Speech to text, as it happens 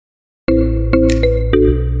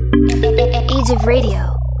Alternative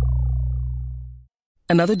Radio.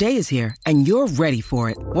 Another day is here, and you're ready for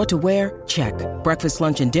it. What to wear? Check. Breakfast,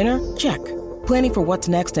 lunch, and dinner? Check. Planning for what's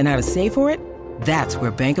next and how to save for it? That's where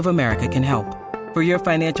Bank of America can help. For your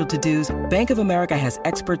financial to-dos, Bank of America has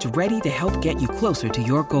experts ready to help get you closer to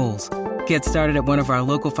your goals. Get started at one of our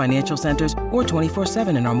local financial centers or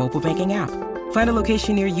 24/7 in our mobile banking app. Find a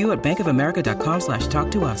location near you at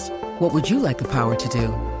bankofamerica.com/talktous. What would you like the power to do?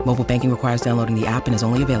 Mobile banking requires downloading the app and is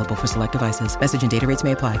only available for select devices. Message and data rates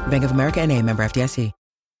may apply. Bank of America N.A., member FDIC.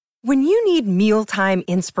 When you need mealtime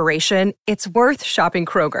inspiration, it's worth shopping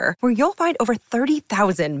Kroger, where you'll find over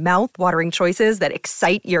 30,000 mouth-watering choices that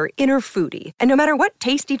excite your inner foodie. And no matter what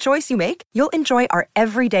tasty choice you make, you'll enjoy our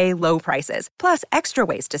everyday low prices, plus extra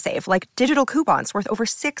ways to save, like digital coupons worth over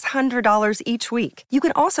 $600 each week. You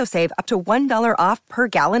can also save up to $1 off per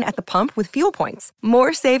gallon at the pump with fuel points.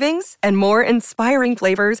 More savings and more inspiring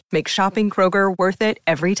flavors make shopping Kroger worth it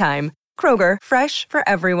every time. Kroger, fresh for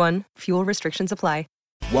everyone. Fuel restrictions apply.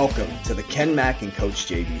 Welcome to the Ken Mack and Coach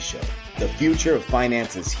JV Show. The future of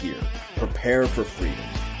finance is here. Prepare for freedom.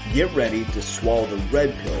 Get ready to swallow the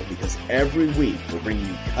red pill, because every week we're bringing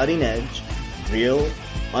you cutting edge, real,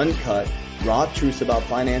 uncut, raw truths about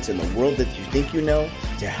finance and the world that you think you know,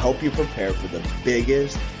 to help you prepare for the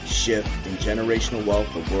biggest shift in generational wealth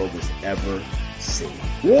the world has ever seen.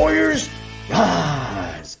 Warriors,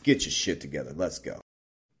 rise! Get your shit together. Let's go.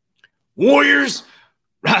 Warriors,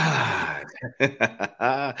 rise!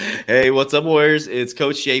 Hey, what's up, Warriors? It's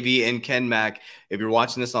Coach JV and Ken Mack. If you're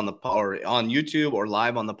watching this on on YouTube or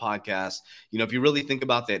live on the podcast, if you really think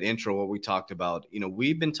about that intro, what we talked about,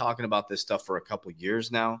 we've been talking about this stuff for a couple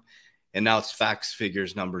years now, and now it's facts,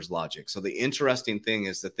 figures, numbers, logic. So the interesting thing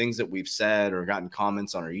is the things that we've said or gotten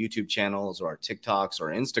comments on our YouTube channels or our TikToks or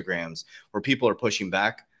Instagrams where people are pushing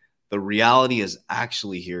back. The reality is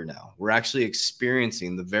actually here now. We're actually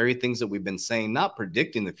experiencing the very things that we've been saying, not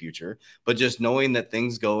predicting the future, but just knowing that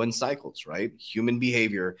things go in cycles, right? Human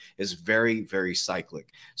behavior is very, very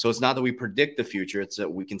cyclic. So it's not that we predict the future, it's that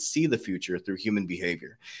we can see the future through human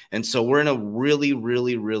behavior. And so we're in a really,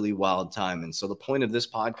 really, really wild time. And so the point of this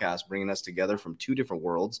podcast, bringing us together from two different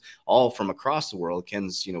worlds, all from across the world.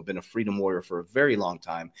 Ken's, been a freedom warrior for a very long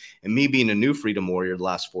time. And me being a new freedom warrior the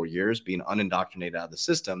last 4 years, being unindoctrinated out of the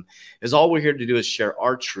system, is all we're here to do is share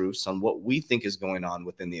our truths on what we think is going on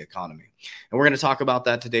within the economy. And we're going to talk about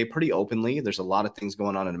that today pretty openly. There's a lot of things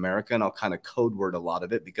going on in America, and I'll kind of code word a lot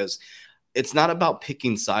of it because it's not about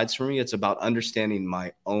picking sides for me. It's about understanding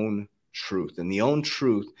my own truth. And the own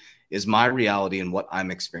truth is my reality and what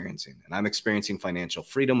I'm experiencing. And I'm experiencing financial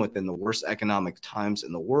freedom within the worst economic times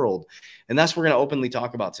in the world. And that's what we're going to openly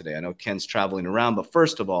talk about today. I know Ken's traveling around, but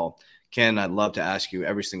first of all, Ken, I'd love to ask you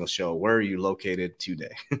every single show, where are you located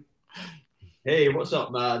today? Hey, what's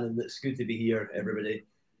up, man? And it's good to be here, everybody.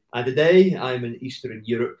 Today, I'm in Eastern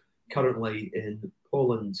Europe, currently in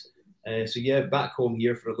Poland. Back home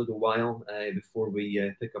here for a little while before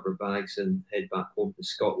we pick up our bags and head back home to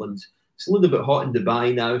Scotland. It's a little bit hot in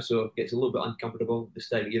Dubai now, so it gets a little bit uncomfortable this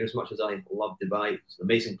time of year. As much as I love Dubai, it's an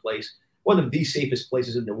amazing place. One of the safest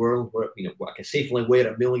places in the world where I can safely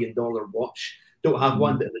wear $1 million watch. Don't have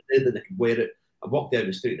one, but if I did, then I could wear it. I walked down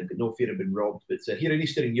the street and I've got no fear of being robbed. But here in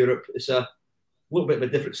Eastern Europe, it's a little bit of a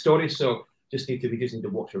different story. So just need to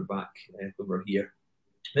watch our back when we're here.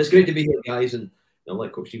 It's great to be here, guys. And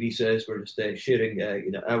like Coach TV says, we're just sharing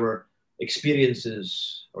our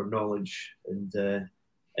experiences, our knowledge, and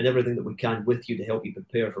everything that we can with you to help you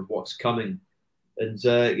prepare for what's coming. And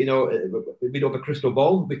we don't have a crystal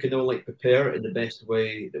ball. We can only prepare in the best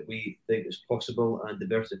way that we think is possible. And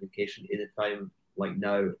diversification in a time like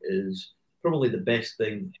now is probably the best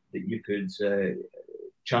thing that you could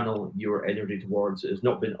channel your energy towards. It has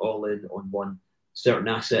not been all in on one certain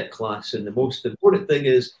asset class. And the most important thing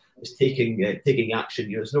is taking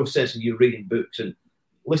action. There's no sense in you reading books and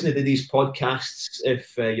listening to these podcasts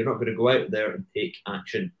if you're not going to go out there and take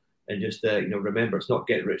action. And just remember, it's not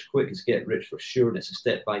get rich quick; it's get rich for sure. And it's a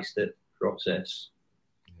step-by-step process.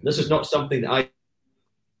 This is not something that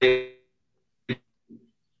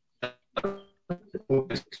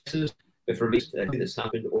but for me, I think that's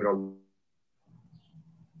happened over a.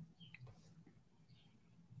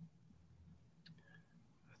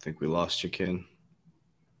 I think we lost you, Ken.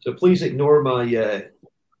 So please ignore my a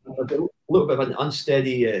little bit of an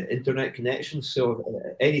unsteady internet connection. So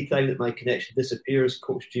anytime that my connection disappears,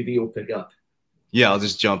 Coach GB will pick up. Yeah, I'll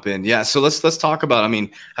just jump in. Yeah, so let's talk about,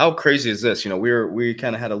 how crazy is this? We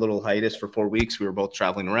kind of had a little hiatus for 4 weeks. We were both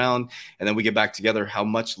traveling around, and then we get back together, how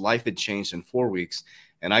much life had changed in 4 weeks.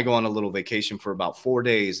 And I go on a little vacation for about 4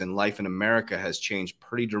 days, and life in America has changed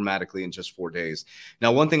pretty dramatically in just 4 days.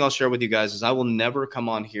 Now, one thing I'll share with you guys is I will never come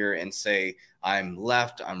on here and say I'm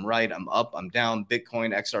left, I'm right, I'm up, I'm down,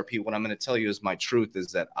 Bitcoin, XRP. What I'm going to tell you is my truth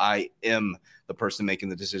is that I am the person making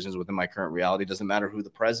the decisions within my current reality. It doesn't matter who the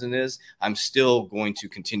president is. I'm still going to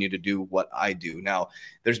continue to do what I do. Now,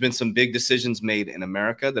 there's been some big decisions made in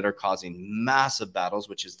America that are causing massive battles,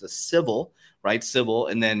 which is the civil, right? Civil.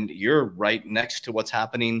 And then you're right next to what's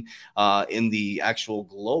happening in the actual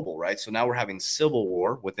global, right? So now we're having civil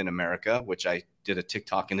war within America, which I did a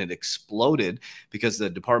TikTok and it exploded because the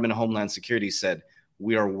Department of Homeland Security said,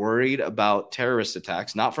 we are worried about terrorist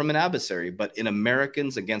attacks, not from an adversary, but in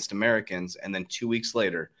Americans against Americans. And then 2 weeks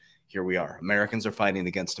later, here we are. Americans are fighting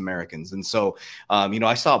against Americans. And so,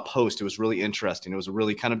 I saw a post. It was really interesting. It was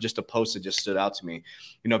really kind of just a post that just stood out to me.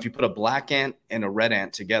 If you put a black ant and a red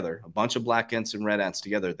ant together, a bunch of black ants and red ants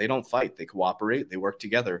together, they don't fight. They cooperate. They work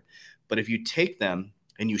together. But if you take them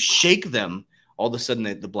and you shake them, all of a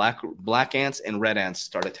sudden the black ants and red ants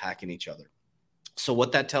start attacking each other. So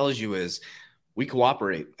what that tells you is we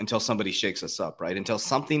cooperate until somebody shakes us up, right? Until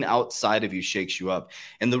something outside of you shakes you up.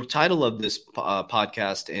 And the title of this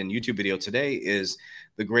podcast and YouTube video today is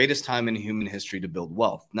the greatest time in human history to build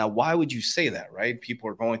wealth. Now, why would you say that, right? People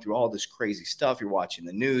are going through all this crazy stuff. You're watching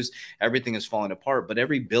the news. Everything is falling apart. But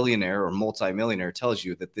every billionaire or multimillionaire tells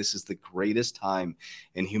you that this is the greatest time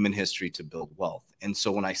in human history to build wealth. And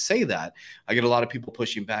so when I say that, I get a lot of people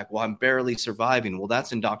pushing back. Well, I'm barely surviving. Well,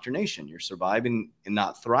 that's indoctrination. You're surviving and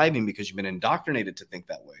not thriving because you've been indoctrinated to think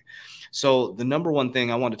that way. So the number one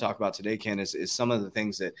thing I want to talk about today, Ken, is some of the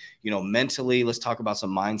things that, mentally, let's talk about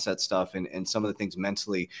some mindset stuff and some of the things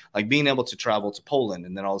mentally, like being able to travel to Poland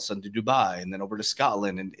and then all of a sudden to Dubai and then over to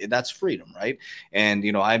Scotland. And that's freedom, right? And,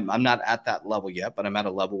 I'm not at that level yet, but I'm at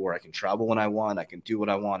a level where I can travel when I want. I can do what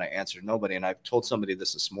I want. I answer nobody. And I've told somebody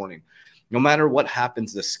this morning. No matter what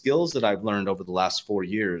happens, the skills that I've learned over the last 4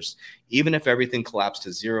 years, even if everything collapsed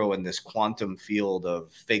to zero in this quantum field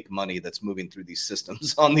of fake money that's moving through these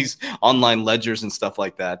systems on these online ledgers and stuff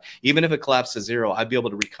like that, even if it collapsed to zero, I'd be able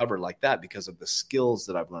to recover like that because of the skills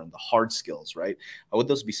that I've learned, the hard skills, right? Would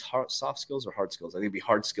those be soft skills or hard skills? I think it'd be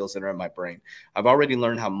hard skills that are in my brain. I've already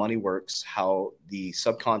learned how money works, how the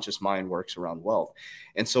subconscious mind works around wealth.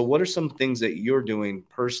 And so what are some things that you're doing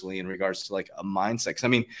personally in regards to like a mindset?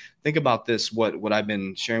 'Cause think about this. What I've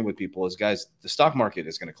been sharing with people is, guys, the stock market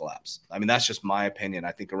is going to collapse. That's just my opinion.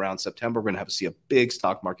 I think around September, we're going to see a big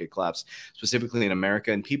stock market collapse, specifically in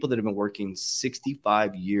America. And people that have been working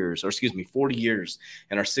 40 years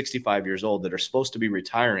and are 65 years old that are supposed to be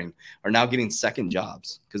retiring are now getting second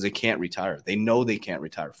jobs because they can't retire. They know they can't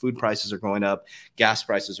retire. Food prices are going up. Gas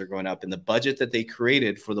prices are going up. And the budget that they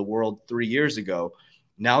created for the world 3 years ago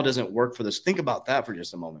now doesn't work for this. Think about that for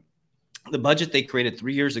just a moment. The budget they created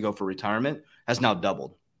 3 years ago for retirement has now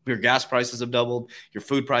doubled. Your gas prices have doubled. Your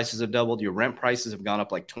food prices have doubled. Your rent prices have gone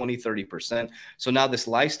up like 20, 30%. So now this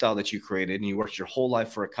lifestyle that you created and you worked your whole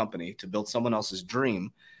life for a company to build someone else's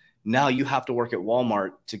dream, now you have to work at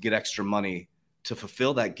Walmart to get extra money to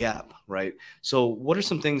fulfill that gap, right? So what are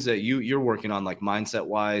some things that you're working on, like mindset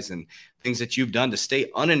wise, and things that you've done to stay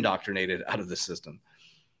unindoctrinated out of the system?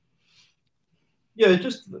 Yeah,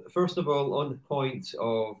 just first of all, on the point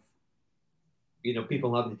of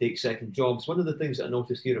people having to take second jobs. One of the things that I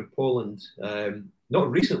noticed here in Poland,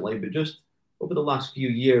 not recently, but just over the last few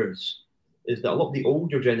years, is that a lot of the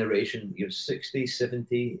older generation, 60,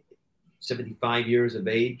 70, 75 years of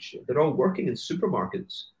age, they're all working in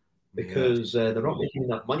supermarkets because they're not making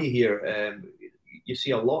enough money here. You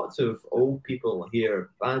see a lot of old people here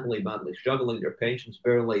badly struggling. Their pensions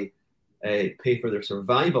barely pay for their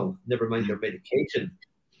survival, never mind their medication.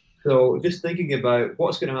 So just thinking about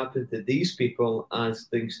what's going to happen to these people as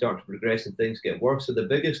things start to progress and things get worse. So the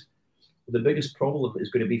biggest problem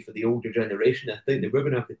is going to be for the older generation. I think that we're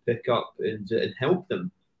going to have to pick up and help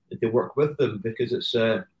them and to work with them because it's,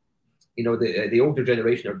 the older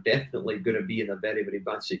generation are definitely going to be in a very, very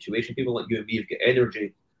bad situation. People like you and me have got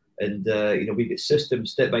energy and, we've got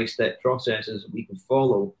systems, step-by-step processes that we can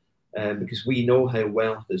follow because we know how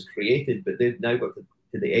wealth is created, but they've now got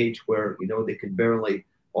to the age where, they can barely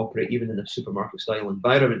operate even in a supermarket style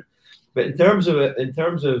environment. But in terms of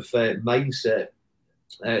mindset,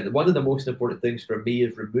 one of the most important things for me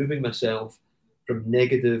is removing myself from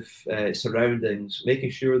negative surroundings,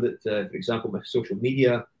 making sure that, for example, my social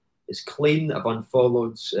media is clean. I've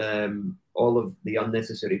unfollowed all of the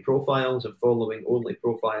unnecessary profiles. I'm following only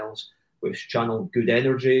profiles which channel good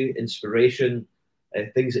energy, inspiration,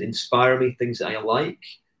 things that inspire me, things that I like,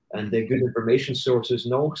 and good information sources,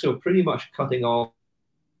 and also pretty much cutting off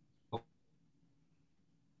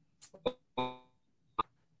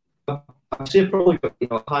I'd say I've probably got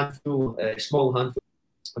a small handful.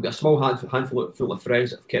 I've got a small handful of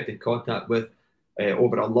friends that I've kept in contact with.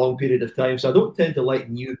 over a long period of time. So I don't tend to like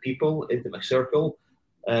new people into my circle.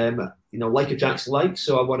 Like attracts like,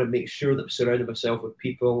 so I want to make sure that I'm surrounding myself with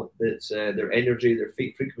people that their energy, their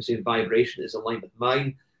frequency and vibration is aligned with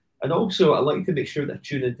mine. And also, I like to make sure that I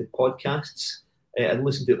tune into podcasts and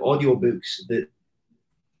listen to audiobooks that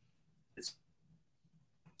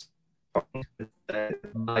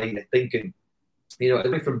my thinking.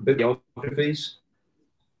 Away from biographies,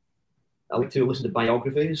 I like to listen to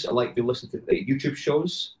biographies. I like to listen to YouTube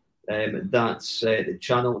shows that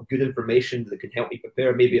channel good information that can help me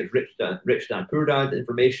prepare. Maybe it's Rich Dad Poor Dad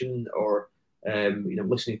information, or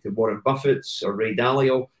listening to Warren Buffett's or Ray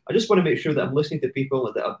Dalio. I just want to make sure that I'm listening to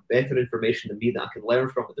people that have better information than me that I can learn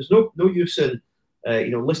from. There's no use in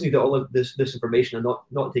listening to all of this information and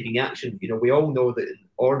not taking action. We all know that in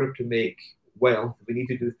order to make wealth, we need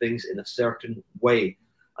to do things in a certain way.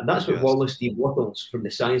 And that's what Wallace D. Wattles from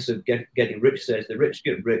The Science of Getting Rich says. The rich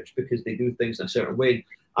get rich because they do things in a certain way.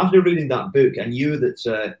 After reading that book, I knew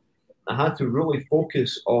that I had to really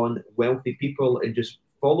focus on wealthy people and just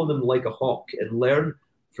follow them like a hawk and learn,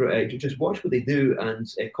 to just watch what they do and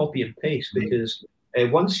copy and paste. Because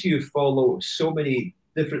once you follow so many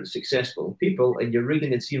different successful people and you're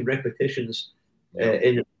reading and seeing repetitions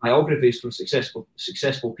in biographies from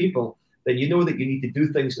successful people, then you know that you need to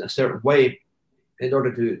do things in a certain way in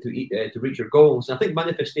order to reach your goals. And I think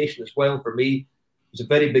manifestation as well, for me, was a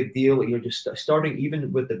very big deal. Just starting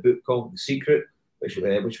even with the book called The Secret, which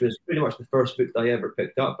was pretty much the first book that I ever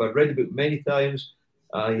picked up. I read the book many times.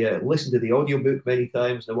 I listened to the audiobook many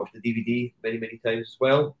times, and I watched the DVD many, many times as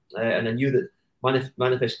well. And I knew that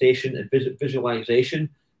manifestation and visualization,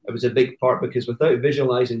 it was a big part, because without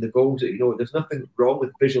visualizing the goals, there's nothing wrong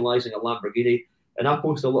with visualizing a Lamborghini. And I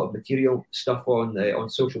post a lot of material stuff on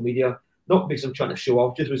social media, not because I'm trying to show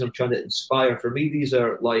off, just because I'm trying to inspire. For me, these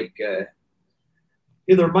are like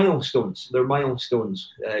they're milestones. They're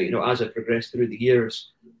milestones. As I progress through the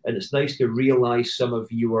years, and it's nice to realize some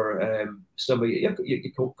of your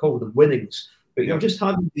you call them winnings. But just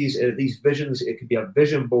having these visions, it could be a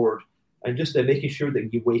vision board, and just making sure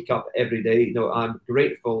that you wake up every day. I'm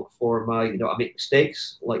grateful for my. I make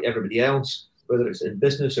mistakes like everybody else, whether it's in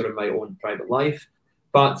business or in my own private life.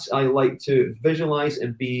 But I like to visualize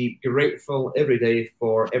and be grateful every day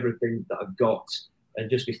for everything that I've got, and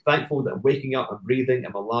just be thankful that I'm waking up, I'm breathing,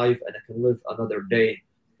 I'm alive, and I can live another day.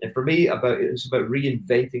 And for me, it's about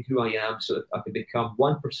reinventing who I am so that I can become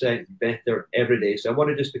 1% better every day. So I want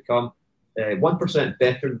to just become 1%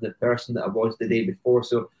 better than the person that I was the day before.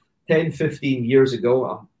 So 10, 15 years ago,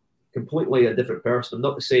 I'm completely a different person. I'm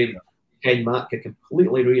not the same Ken Mack. I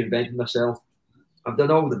completely reinvented myself. I've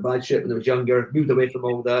done all the bad shit when I was younger, moved away from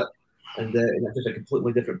all that, and I'm just a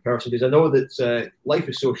completely different person, because I know that life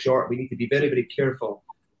is so short. We need to be very, very careful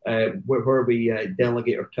where we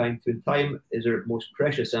delegate our time to. And time is our most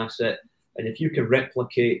precious asset. And if you can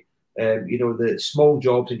replicate, the small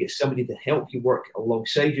jobs and get somebody to help you work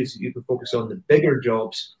alongside you, so you can focus on the bigger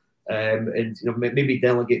jobs, and maybe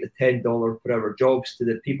delegate the $10 per hour jobs to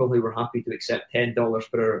the people who were happy to accept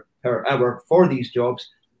 $10 per hour for these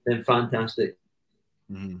jobs, then fantastic.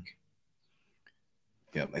 Mm-hmm.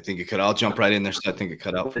 Yeah, I think it cut. I'll jump right in there. So I think it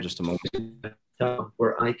cut out for just a moment.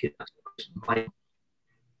 Where I could. I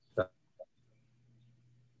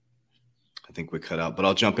think we cut out, but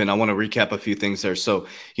I'll jump in. I want to recap a few things there. So,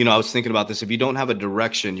 I was thinking about this. If you don't have a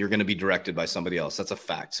direction, you're going to be directed by somebody else. That's a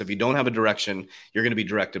fact. So if you don't have a direction, you're going to be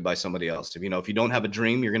directed by somebody else. If you don't have a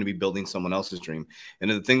dream, you're going to be building someone else's dream.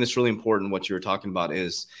 And the thing that's really important, what you were talking about,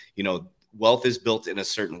 is, wealth is built in a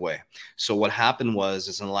certain way. So what happened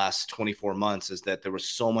is in the last 24 months is that there was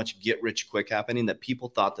so much get rich quick happening that people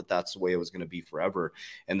thought that that's the way it was going to be forever.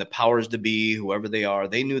 And the powers to be, whoever they are,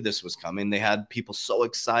 they knew this was coming. They had people so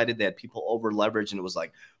excited. They had people over leveraged, and it was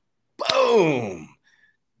like, boom.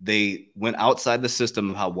 They went outside the system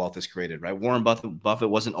of how wealth is created, right? Warren Buffett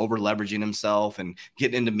wasn't over leveraging himself and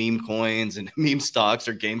getting into meme coins and meme stocks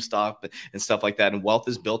or GameStop and stuff like that. And wealth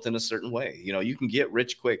is built in a certain way. You can get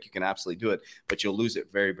rich quick. You can absolutely do it, but you'll lose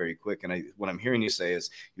it very, very quick. And what I'm hearing you say is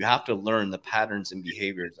you have to learn the patterns and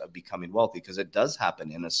behaviors of becoming wealthy, because it does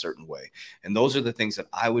happen in a certain way. And those are the things that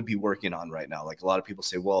I would be working on right now. Like a lot of people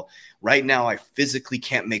say, well, right now I physically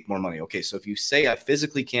can't make more money. Okay, so if you say I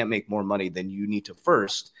physically can't make more money, then you need to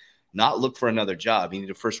first not look for another job. You need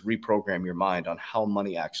to first reprogram your mind on how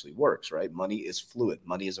money actually works, right? Money is fluid.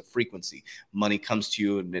 Money is a frequency. Money comes to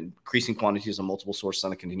you in increasing quantities on multiple sources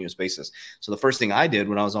on a continuous basis. So the first thing I did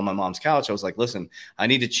when I was on my mom's couch, I was like, listen, I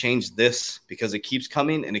need to change this because it keeps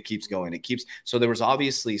coming and it keeps going. So there was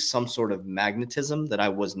obviously some sort of magnetism that I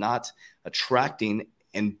was not attracting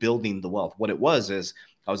and building the wealth. What it was is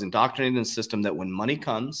I was indoctrinated in a system that when money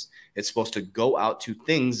comes, it's supposed to go out to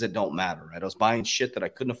things that don't matter, right? I was buying shit that I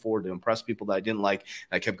couldn't afford to impress people that I didn't like.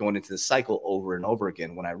 And I kept going into this cycle over and over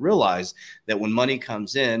again. When I realized that when money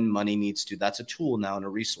comes in, money needs to, that's a tool now and a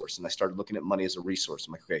resource. And I started looking at money as a resource.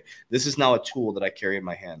 I'm like, okay, this is now a tool that I carry in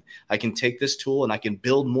my hand. I can take this tool and I can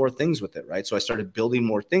build more things with it, right? So I started building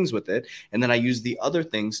more things with it. And then I used the other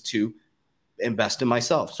things to invest in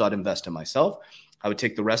myself. So I'd invest in myself. I would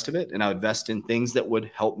take the rest of it and I would invest in things that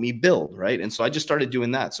would help me build, right? And so I just started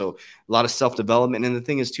doing that. So a lot of self-development. And the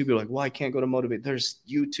thing is too, people are like, well, I can't go to Motivate. There's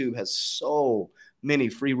YouTube has so many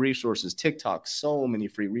free resources, TikTok, so many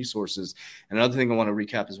free resources. And another thing I want to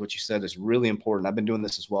recap is what you said is really important. I've been doing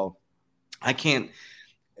this as well.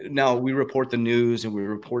 Now we report the news and we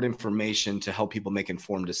report information to help people make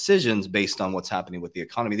informed decisions based on what's happening with the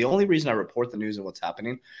economy. The only reason I report the news and what's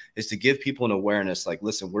happening is to give people an awareness, like,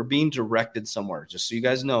 listen, we're being directed somewhere. Just so you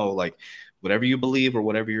guys know, like, whatever you believe or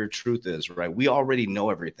whatever your truth is, right? We already know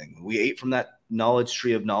everything. We ate from that knowledge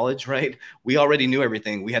tree of knowledge, right? We already knew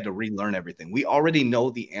everything. We had to relearn everything. We already know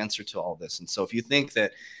the answer to all this. And so if you think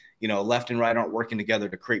that, left and right aren't working together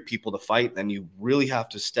to create people to fight, then you really have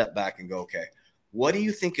to step back and go, okay, what do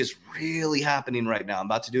you think is really happening right now? I'm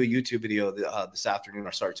about to do a YouTube video this afternoon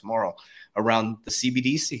or tomorrow around the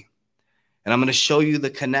CBDC. And I'm going to show you the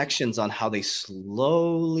connections on how they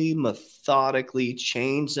slowly, methodically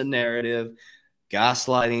change the narrative,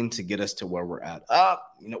 gaslighting to get us to where we're at.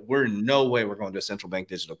 We're in no way we're going to a central bank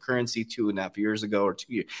digital currency 2.5 years ago or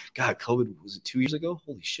 2 years. God, COVID, was it 2 years ago?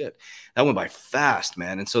 Holy shit. That went by fast,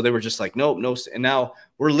 man. And so they were just like, nope, no. And now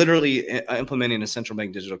we're literally implementing a central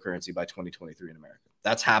bank digital currency by 2023 in America.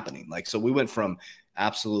 That's happening. So we went from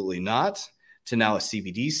absolutely not to now a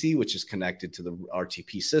CBDC, which is connected to the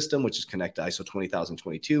RTP system, which is connected to ISO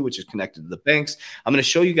 20022, which is connected to the banks. I'm going to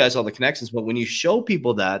show you guys all the connections. But when you show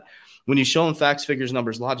people that, when you show them facts, figures,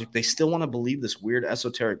 numbers, logic, they still want to believe this weird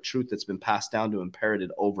esoteric truth that's been passed down to and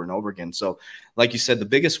parroted over and over again. So like you said, the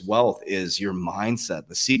biggest wealth is your mindset.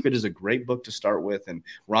 The Secret is a great book to start with. And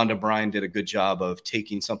Rhonda Bryan did a good job of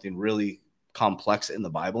taking something really complex in the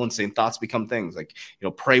Bible and saying thoughts become things, like,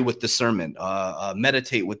 pray with discernment,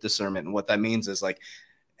 meditate with discernment. And what that means is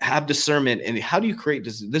have discernment. And how do you create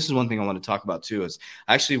this? This is one thing I want to talk about too, is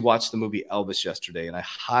I actually watched the movie Elvis yesterday, and I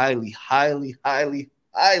highly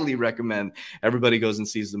recommend everybody goes and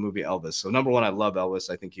sees the movie Elvis. So number one, I love Elvis.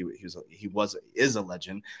 I think he is a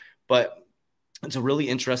legend, but it's a really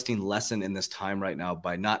interesting lesson in this time right now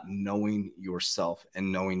by not knowing yourself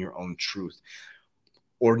and knowing your own truth,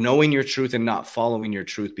 or knowing your truth and not following your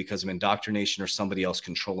truth because of indoctrination or somebody else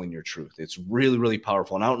controlling your truth. It's really, really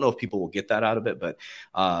powerful. And I don't know if people will get that out of it, but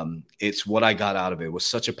it's what I got out of it. It was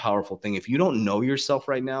such a powerful thing. If you don't know yourself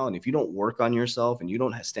right now, and if you don't work on yourself and you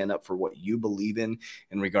don't stand up for what you believe in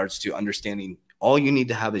regards to understanding, all you need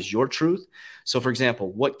to have is your truth. So for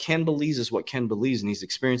example, what Ken believes is what Ken believes, and he's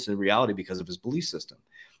experiencing reality because of his belief system.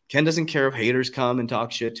 Ken doesn't care if haters come and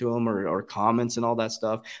talk shit to him or comments and all that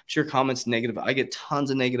stuff. I'm sure comments negative. I get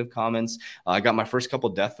tons of negative comments. I got my first couple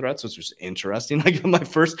death threats, which was interesting. I got my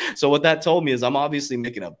first. So what that told me is I'm obviously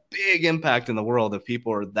making a big impact in the world if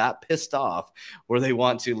people are that pissed off where they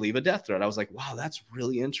want to leave a death threat. I was like, wow, that's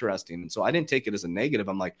really interesting. And so I didn't take it as a negative.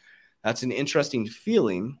 I'm like, that's an interesting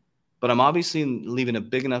feeling, but I'm obviously leaving a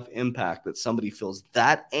big enough impact that somebody feels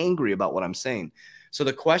that angry about what I'm saying. So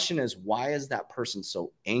the question is, why is that person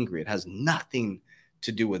so angry? It has nothing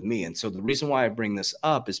to do with me. And so the reason why I bring this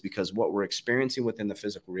up is because what we're experiencing within the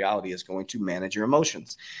physical reality is going to manage your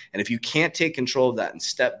emotions. And if you can't take control of that and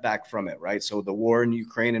step back from it, right? So the war in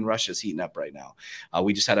Ukraine and Russia is heating up right now.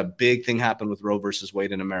 We just had a big thing happen with Roe versus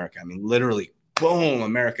Wade in America. I mean, literally, boom,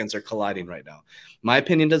 Americans are colliding right now. My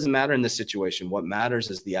opinion doesn't matter in this situation. What matters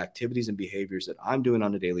is the activities and behaviors that I'm doing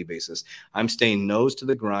on a daily basis. I'm staying nose to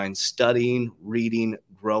the grind, studying, reading,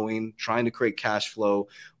 growing, trying to create cash flow,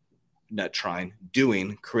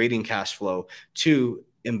 creating cash flow to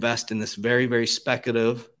invest in this very, very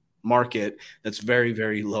speculative market that's very,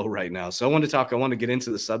 very low right now. So I want to get into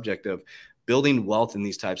the subject of building wealth in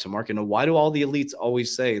these types of market. Now, why do all the elites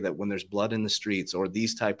always say that when there's blood in the streets or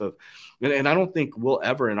these type of, and I don't think we'll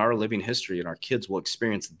ever in our living history and our kids will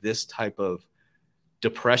experience this type of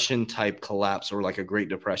depression type collapse or like a Great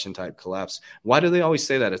Depression type collapse. Why do they always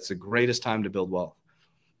say that? It's the greatest time to build wealth.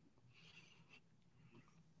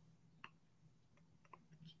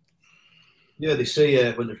 Yeah, they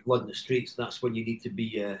say when there's blood in the streets, that's when you need to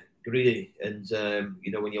be greedy. And,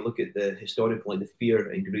 when you look at the historical, the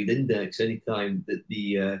fear and greed index, anytime that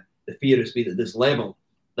the fear has been at this level,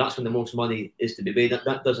 that's when the most money is to be made.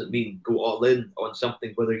 That doesn't mean go all in on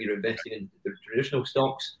something, whether you're investing in the traditional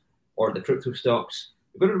stocks or the crypto stocks.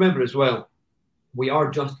 You've got to remember as well, we are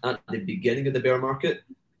just at the beginning of the bear market.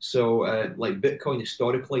 So, like Bitcoin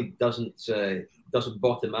historically doesn't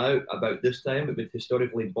bottom out about this time. It would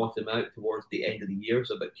historically bottom out towards the end of the year,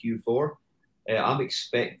 so about Q4. I'm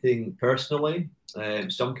expecting personally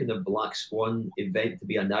some kind of black swan event to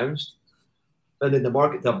be announced, and then the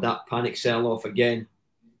market to have that panic sell off again.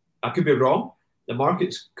 I could be wrong. The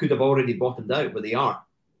markets could have already bottomed out, but they are,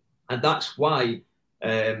 and that's why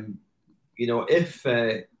if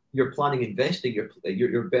you're planning investing,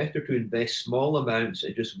 you're better to invest small amounts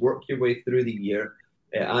and just work your way through the year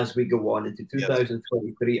as we go on into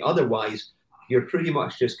 2023. Yes. Otherwise, you're pretty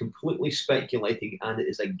much just completely speculating, and it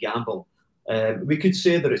is a gamble. We could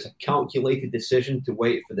say that it's a calculated decision to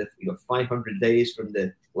wait for the 500 days from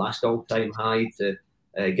the last all-time high to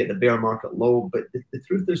get the bear market low, but the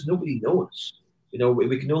truth is nobody knows.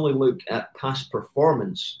 We can only look at past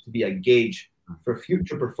performance to be a gauge for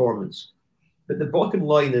future performance. But the bottom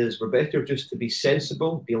line is we're better just to be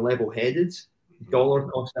sensible, be level-headed, dollar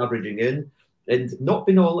cost averaging in, and not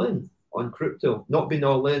being all in on crypto, not being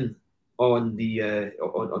all in on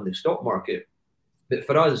the stock market. But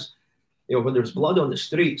for us, when there's blood on the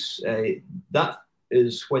streets, that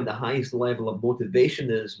is when the highest level of motivation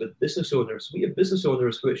is with business owners. We have business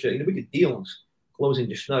owners which we get deals closing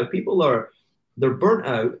just now. People they're burnt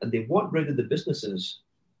out and they want rid of the businesses.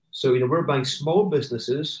 So we're buying small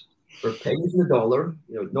businesses. We're pennies in the dollar,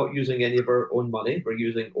 not using any of our own money. We're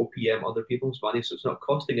using OPM, other people's money, so it's not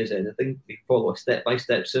costing us anything. We follow a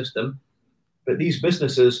step-by-step system. But these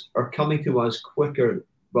businesses are coming to us quicker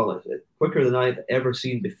than I've ever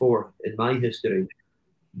seen before in my history.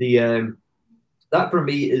 That for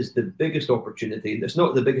me is the biggest opportunity. It's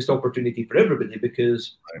not the biggest opportunity for everybody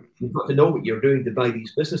because you've got to know what you're doing to buy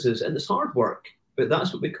these businesses, and it's hard work. But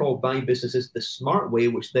that's what we call buying businesses the smart way,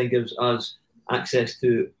 which then gives us access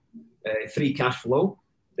to free cash flow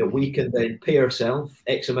that we can then pay ourselves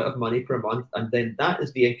X amount of money per month, and then that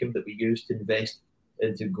is the income that we use to invest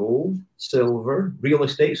into gold, silver, real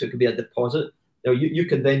estate. So it could be a deposit. Now you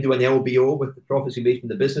can then do an LBO with the profits you made from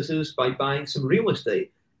the businesses by buying some real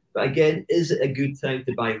estate. But again, is it a good time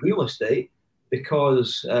to buy real estate?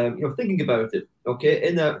 Because thinking about it, okay,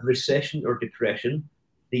 in a recession or depression,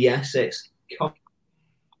 the assets come.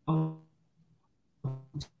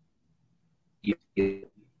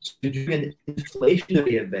 During an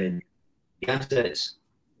inflationary event, the assets.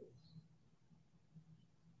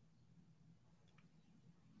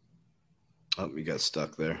 Oh, we got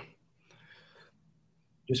stuck there.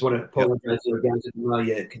 Just want to apologize again for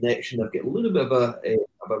my connection. I've got a little bit of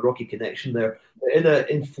a rocky connection there. In an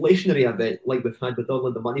inflationary event, like we've had with all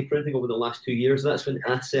of the money printing over the last 2 years, that's when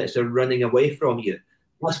assets are running away from you.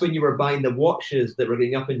 That's when you were buying the watches that were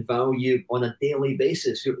going up in value on a daily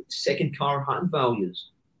basis, your second-hand values.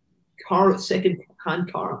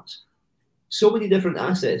 Second-hand cars, so many different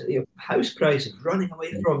assets. House prices running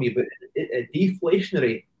away from you, but a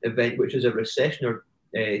deflationary event, which is a recession or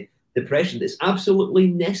depression, it's absolutely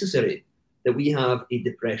necessary that we have a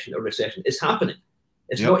depression or recession. It's happening.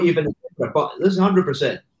 It's not even, but this is 100%.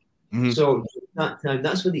 Mm-hmm. So that time,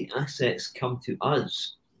 that's when the assets come to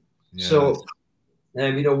us. Yes. So,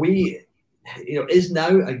 is now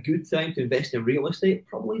a good time to invest in real estate?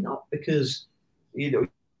 Probably not, because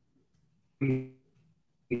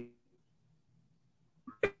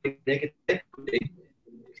negative equity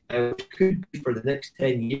could be for the next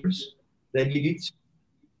 10 years, then you need to.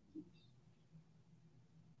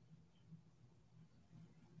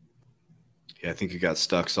 Yeah, I think you got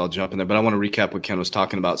stuck, so I'll jump in there. But I want to recap what Ken was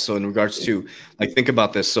talking about. So in regards to, think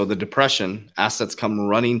about this. So the depression, assets come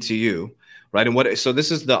running to you, right? And so this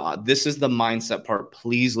is the mindset part.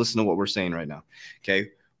 Please listen to what we're saying right now, okay?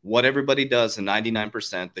 What everybody does, and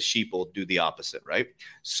 99%, the sheep will do the opposite, right?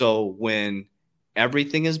 So when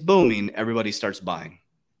everything is booming, everybody starts buying.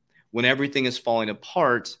 When everything is falling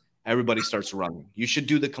apart, everybody starts running. You should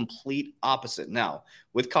do the complete opposite. Now,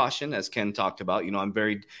 with caution, as Ken talked about,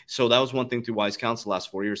 so that was one thing through Wise Counsel the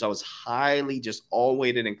last 4 years. I was highly just all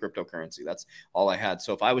weighted in cryptocurrency. That's all I had.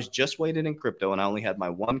 So if I was just weighted in crypto and I only had my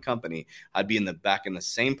one company, I'd be back in the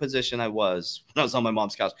same position I was when I was on my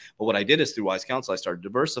mom's couch. But what I did is through Wise Counsel, I started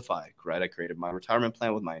diversifying, right? I created my retirement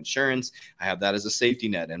plan with my insurance. I have that as a safety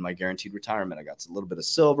net and my guaranteed retirement. I got a little bit of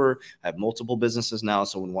silver. I have multiple businesses now.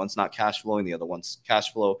 So when one's not cash flowing, the other one's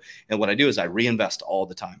cash flow. And what I do is I reinvest all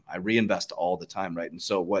the time. Right? And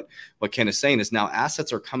so what Ken is saying is now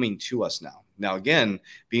assets are coming to us now. Now, again,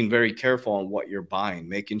 being very careful on what you're buying,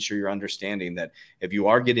 making sure you're understanding that if you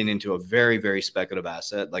are getting into a very, very speculative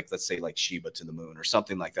asset, like let's say like Shiba to the moon or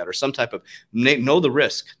something like that, or some type of know the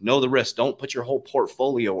risk. Don't put your whole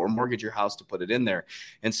portfolio or mortgage your house to put it in there.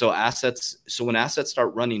 And so when assets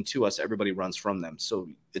start running to us, everybody runs from them. So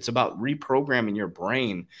it's about reprogramming your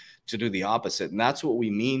brain to do the opposite. And that's what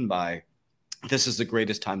we mean by this is the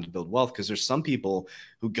greatest time to build wealth, because there's some people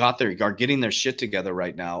who are getting their shit together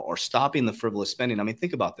right now or stopping the frivolous spending. I mean,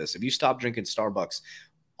 think about this. If you stop drinking Starbucks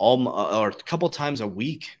or a couple times a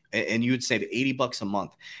week, and you would save $80 a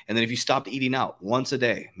month. And then if you stopped eating out once a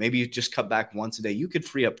day, maybe you just cut back once a day, you could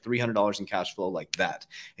free up $300 in cash flow like that.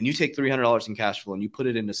 And you take $300 in cash flow and you put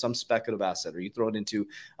it into some speculative asset, or you throw it into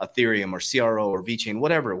Ethereum or CRO or VeChain,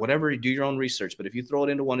 whatever, you do your own research. But if you throw it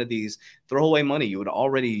into one of these throwaway money, you would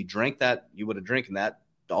already drink that. You would have drinking that.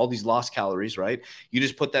 All these lost calories, right? You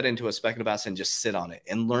just put that into a speculative asset and just sit on it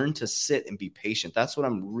and learn to sit and be patient. That's what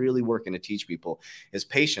I'm really working to teach people is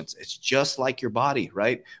patience. It's just like your body,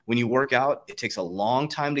 right? When you work out, it takes a long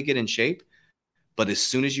time to get in shape, but as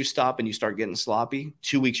soon as you stop and you start getting sloppy,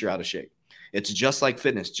 2 weeks, you're out of shape. It's just like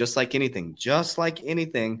fitness, just like anything,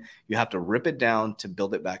 you have to rip it down to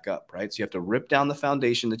build it back up, right? So you have to rip down the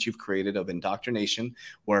foundation that you've created of indoctrination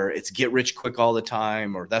where it's get rich quick all the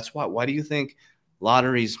time, or that's why do you think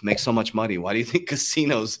lotteries make so much money? Why do you think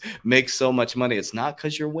casinos make so much money? It's not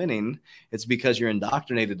because you're winning. It's because you're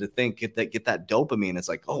indoctrinated to think, get that dopamine. It's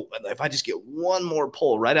like, oh, if I just get one more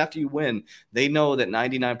pull right after you win, they know that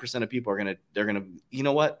 99% of people they're going to, you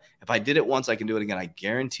know what? If I did it once, I can do it again. I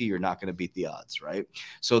guarantee you're not going to beat the odds, right?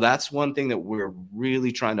 So that's one thing that we're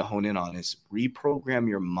really trying to hone in on is reprogram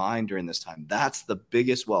your mind during this time. That's the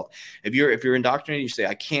biggest wealth. If you're indoctrinated, you say,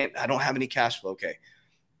 I don't have any cash flow. Okay.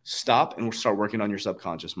 Stop and we'll start working on your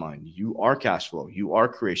subconscious mind. You are cash flow. You are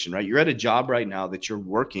creation, right? You're at a job right now that you're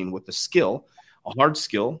working with a skill, a hard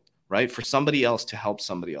skill, right? For somebody else to help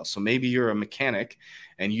somebody else. So maybe you're a mechanic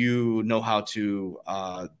and you know how to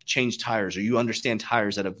change tires, or you understand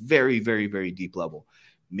tires at a very, very, very deep level.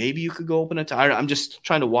 Maybe you could go open a tire. I'm just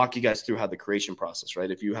trying to walk you guys through how the creation process, right?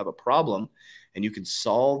 If you have a problem and you can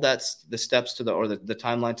solve the steps to the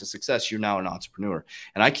timeline to success, you're now an entrepreneur.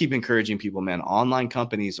 And I keep encouraging people, man, online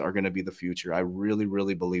companies are going to be the future. I really,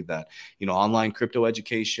 really believe that. Online crypto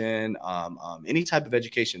education, any type of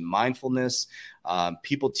education, mindfulness,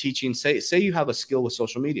 people teaching. Say you have a skill with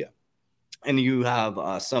social media, and you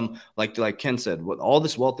have some like Ken said, what all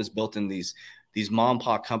this wealth is built in these mom and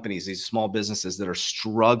pop companies, these small businesses that are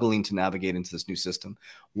struggling to navigate into this new system.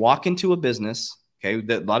 Walk into a business. Okay,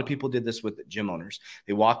 a lot of people did this with gym owners.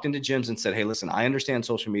 They walked into gyms and said, hey, listen, I understand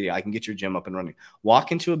social media. I can get your gym up and running.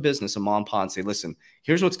 Walk into a business, a mom and pop, and say, listen,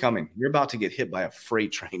 here's what's coming. You're about to get hit by a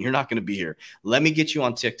freight train. You're not going to be here. Let me get you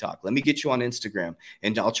on TikTok. Let me get you on Instagram,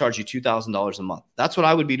 and I'll charge you $2,000 a month. That's what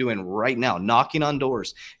I would be doing right now, knocking on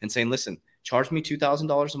doors and saying, listen, charge me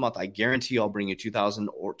 $2,000 a month. I guarantee I'll bring you 2,000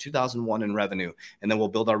 or 2,001 in revenue, and then we'll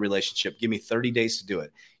build our relationship. Give me 30 days to do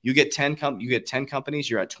it. You get 10 companies,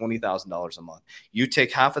 you're at $20,000 a month. You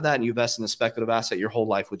take half of that and you invest in a speculative asset, your whole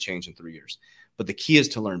life would change in 3 years. But the key is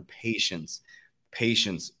to learn patience. So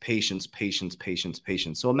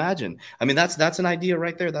imagine, that's an idea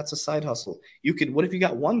right there. That's a side hustle. What if you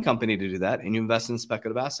got one company to do that and you invest in a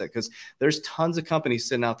speculative asset? Because there's tons of companies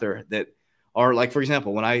sitting out there that are like, for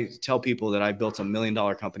example, when I tell people that I built $1 million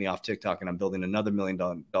company off TikTok and I'm building another $1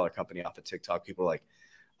 million company off of TikTok, people are like,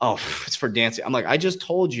 oh, it's for dancing. I'm like, I just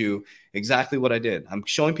told you exactly what I did. I'm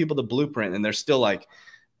showing people the blueprint and they're still like,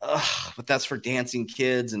 but that's for dancing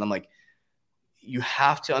kids. And I'm like, you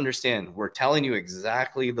have to understand, we're telling you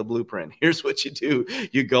exactly the blueprint. Here's what you do.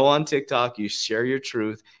 You go on TikTok, you share your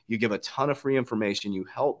truth, you give a ton of free information, you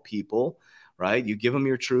help people, right? You give them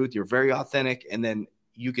your truth, you're very authentic, and then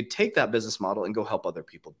you could take that business model and go help other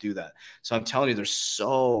people do that. So I'm telling you, there's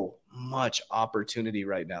so much opportunity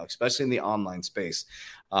right now, especially in the online space.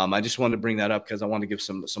 I just wanted to bring that up because I want to give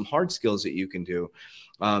some hard skills that you can do.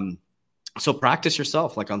 So practice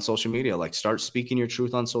yourself, like on social media, like start speaking your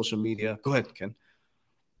truth on social media. Go ahead, Ken.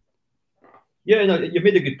 Yeah, no, you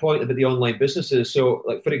made a good point about the online businesses. So,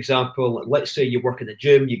 like, for example, let's say you work in a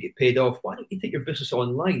gym, you get paid off. Why don't you take your business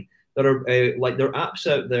online? There are there are apps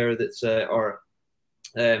out there that are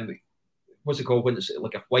what's it called when it's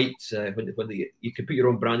like a white you can put your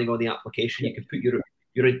own branding on the application. You can put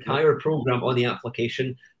your entire program on the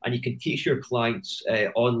application, and you can teach your clients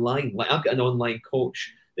online. Like, I've got an online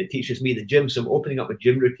coach that teaches me the gym, so I'm opening up a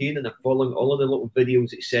gym routine and I'm following all of the little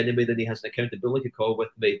videos that he's sending me. Then he has an accountability call with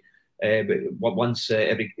me once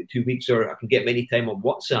every 2 weeks, or I can get him anytime on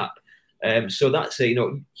WhatsApp. So that's it.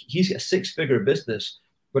 He's got a 6-figure business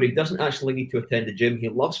where he doesn't actually need to attend the gym. He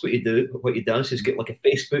loves what he does. He's got like a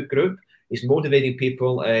Facebook group. He's motivating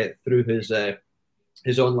people through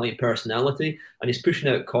his online personality, and he's pushing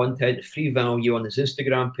out content, free value on his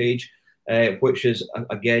Instagram page, which is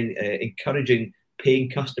again encouraging paying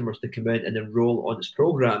customers to come in and enroll on his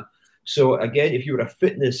program. So again, if you were a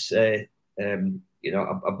fitness, a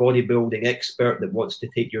bodybuilding expert that wants to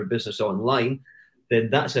take your business online, then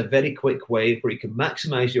that's a very quick way where you can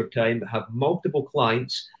maximize your time, have multiple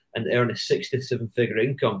clients, and earn a 6 to 7-figure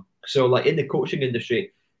income. So, like in the coaching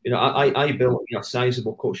industry, I built a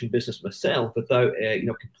sizable coaching business myself without,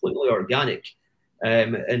 completely organic.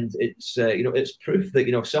 And it's proof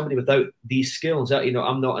that, somebody without these skills, that,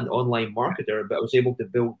 I'm not an online marketer, but I was able to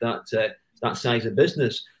build that size of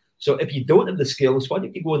business. So if you don't have the skills, why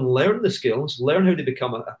don't you go and learn the skills, learn how to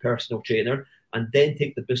become a personal trainer, and then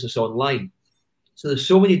take the business online. So there's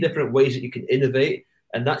so many different ways that you can innovate,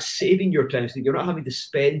 and that's saving your time. So you're not having to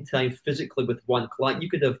spend time physically with one client. You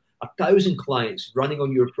could have 1,000 clients running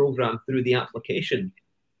on your program through the application.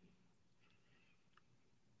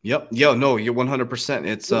 Yep. No, you're 100%.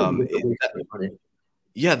 It's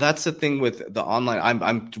yeah, that's the thing with the online.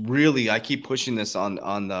 I keep pushing this on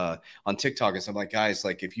TikTok, and so I'm like, guys,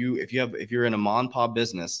 like if you're in a mom and pop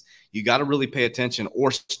business, you got to really pay attention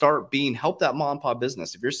or help that mom and pop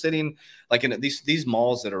business. If you're sitting like in these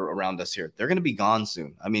malls that are around us here, they're going to be gone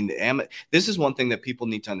soon. I mean, this is one thing that people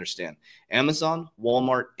need to understand. Amazon,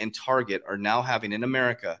 Walmart, and Target are now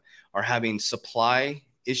having supply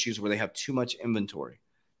issues where they have too much inventory.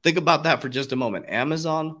 Think about that for just a moment.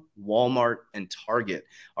 Amazon, Walmart, and Target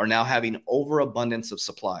are now having overabundance of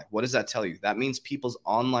supply. What does that tell you? That means people's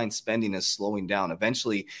online spending is slowing down.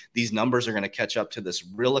 Eventually, these numbers are going to catch up to this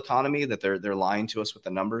real economy that they're lying to us with the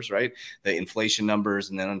numbers, right? The inflation numbers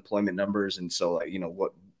and then unemployment numbers. And so,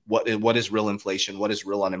 what is real inflation? What is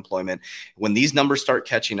real unemployment? When these numbers start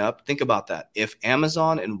catching up, think about that. If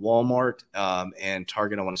Amazon and Walmart and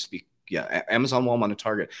Target, I want to speak. Yeah, Amazon, Walmart, and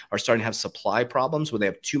Target are starting to have supply problems where they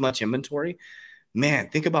have too much inventory. Man,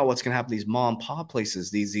 think about what's going to happen to these mom and pop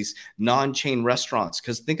places, these non-chain restaurants.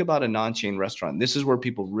 Because think about a non-chain restaurant. This is where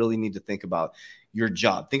people really need to think about your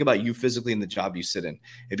job. Think about you physically in the job you sit in.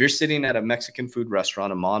 If you're sitting at a Mexican food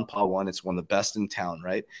restaurant, a mom and pop one, it's one of the best in town,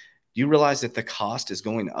 right? You realize that the cost is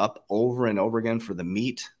going up over and over again for the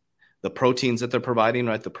meat, the proteins that they're providing,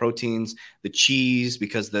 right? The proteins, the cheese,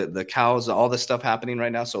 because the cows, all this stuff happening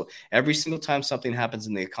right now. So every single time something happens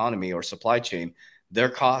in the economy or supply chain, their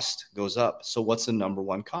cost goes up. So what's the number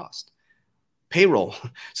one cost? Payroll.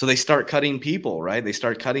 So they start cutting people, right? They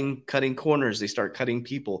start cutting corners. They start cutting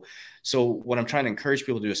people. So what I'm trying to encourage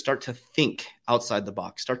people to do is start to think outside the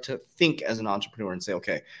box. Start to think as an entrepreneur and say,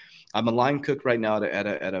 okay, I'm a line cook right now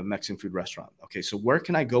at a Mexican food restaurant. Okay, so where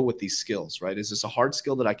can I go with these skills, right? Is this a hard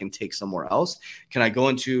skill that I can take somewhere else? Can I go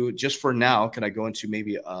into, just for now, can I go into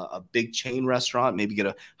maybe a big chain restaurant, maybe get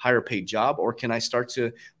a higher paid job? Or can I start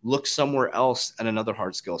to look somewhere else at another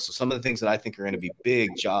hard skill? So some of the things that I think are going to be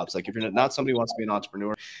big jobs, like if you're not somebody who wants to be an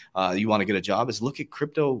entrepreneur, you want to get a job, is look at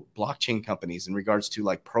crypto blockchain companies in regards to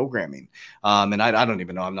like programming. And I don't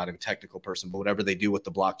even know, I'm not a technical person, but whatever they do with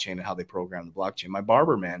the blockchain and how they program the blockchain. My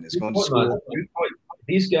barber man is going to school.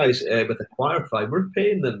 These guys with Acquirify, we're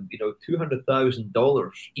paying them,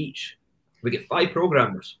 $200,000 each. We get 5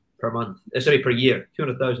 programmers per year,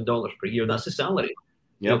 $200,000 per year. That's the salary.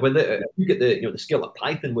 Yeah. When you get the skill of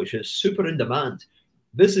Python, which is super in demand,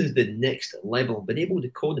 this is the next level. Being able to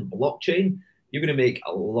code in blockchain, you're going to make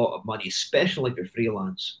a lot of money, especially if you're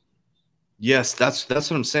freelance. Yes, that's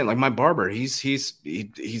what I'm saying. Like my barber, he's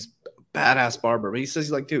badass barber. But he says,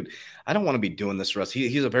 he's like, dude, I don't want to be doing this rest.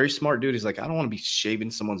 He's a very smart dude. He's like, I don't want to be shaving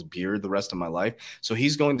someone's beard the rest of my life. So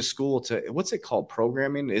he's going to school to, what's it called?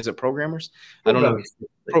 Programming? Is it programmers? I don't know.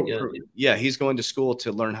 Yeah, he's going to school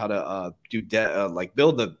to learn how to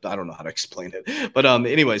build the, I don't know how to explain it. But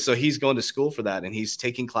anyway, so he's going to school for that, and he's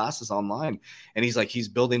taking classes online, and he's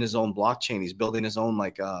building his own blockchain. He's building his own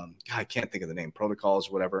I can't think of the name, protocols,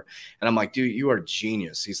 whatever. And I'm like, dude, you are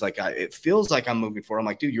genius. He's like, it feels like I'm moving forward. I'm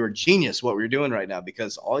like, dude, you're a genius what we're doing right now,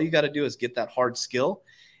 because all you got to do is get that hard skill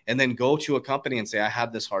and then go to a company and say, I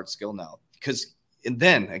have this hard skill now. And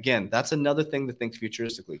then again, that's another thing to think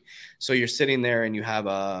futuristically. So you're sitting there and you have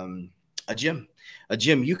a gym.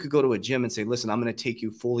 You could go to a gym and say, listen, I'm going to take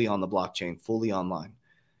you fully on the blockchain, fully online.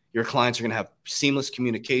 Your clients are going to have seamless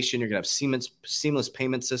communication. You're going to have seamless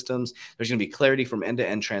payment systems. There's going to be clarity from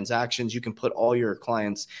end-to-end transactions. You can put all your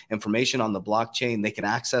clients' information on the blockchain. They can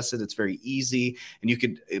access it. It's very easy. And you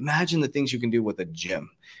could imagine the things you can do with a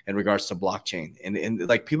gym. in regards to blockchain. And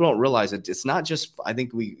like people don't realize it. It's not just, I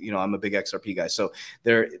think I'm a big XRP guy. So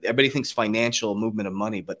everybody thinks financial movement of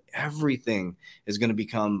money, but everything is going to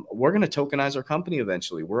become, we're going to tokenize our company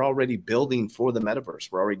eventually. We're already building for the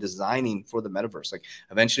metaverse. We're already designing for the metaverse. Like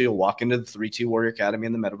eventually you'll walk into the 3T Warrior Academy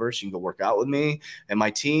in the metaverse. You can go work out with me and my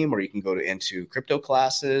team, or you can go into crypto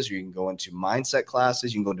classes, or you can go into mindset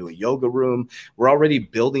classes. You can go into a yoga room. We're already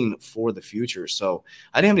building for the future. So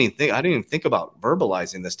I didn't even think about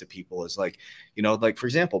verbalizing this to people. Is like, like for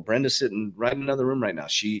example, Brenda's sitting right in another room right now.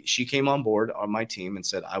 She came on board on my team and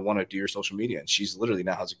said, I want to do your social media. And she's literally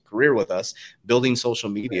now has a career with us building social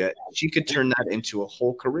media. She could turn that into a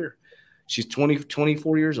whole career. She's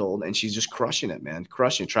 24 years old and she's just crushing it, man.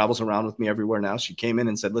 Crushing it. Travels around with me everywhere now. She came in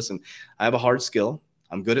and said, listen, I have a hard skill.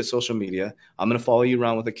 I'm good at social media. I'm going to follow you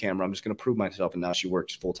around with a camera. I'm just going to prove myself. And now she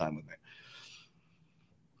works full time with me.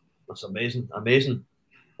 That's amazing. Amazing.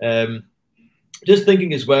 Just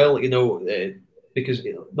thinking as well, because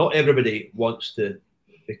not everybody wants to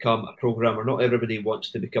become a programmer. Not everybody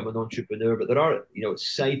wants to become an entrepreneur, but there are,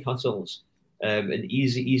 side hustles and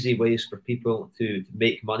easy ways for people to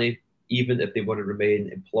make money, even if they want to remain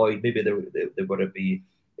employed. Maybe they want to be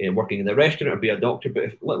working in a restaurant or be a doctor.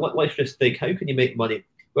 But let's just think, how can you make money?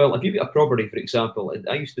 Well, if you've got a property, for example, and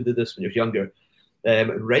I used to do this when I was younger,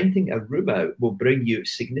 renting a room out will bring you a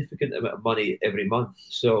significant amount of money every month.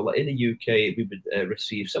 So like in the UK, we would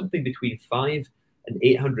receive something between £500 and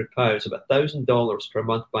 £800, about $1,000 per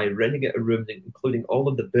month by renting out a room, including all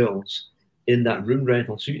of the bills in that room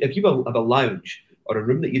rental. So if you have a lounge or a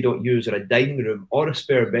room that you don't use, or a dining room or a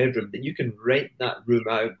spare bedroom, then you can rent that room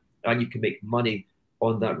out and you can make money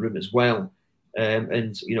on that room as well.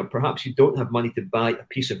 And perhaps you don't have money to buy a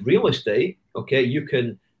piece of real estate. Okay, you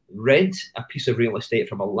can rent a piece of real estate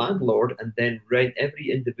from a landlord and then rent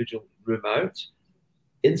every individual room out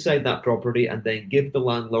inside that property, and then give the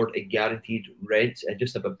landlord a guaranteed rent and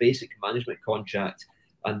just have a basic management contract.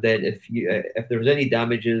 And then if there's any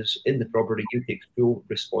damages in the property, you take full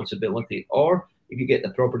responsibility. Or if you get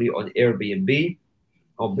the property on Airbnb,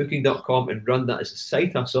 on Booking.com, and run that as a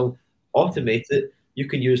side hustle, automate it, you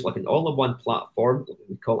can use like an all-in-one platform,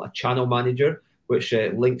 we call it a channel manager, which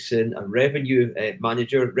links in a revenue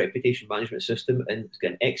manager, reputation management system, and it's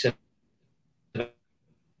got an excellent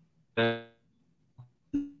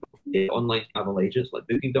online travel agents like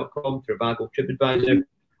Booking.com, Trivago, TripAdvisor.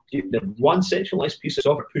 They're one centralized piece of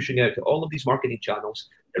software pushing out to all of these marketing channels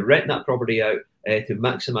to rent that property out to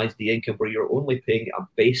maximize the income, where you're only paying a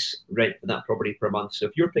base rent for that property per month. So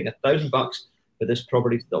if you're paying $1,000 for this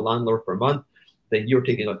property to the landlord per month, then you're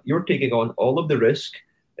taking on all of the risk.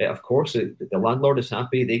 Of course, the landlord is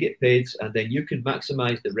happy, they get paid, and then you can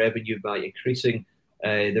maximize the revenue by increasing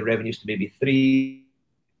the revenues to maybe 3,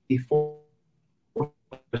 4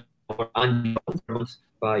 months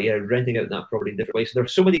by renting out that property in different ways. So there are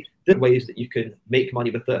so many different ways that you can make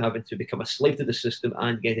money without having to become a slave to the system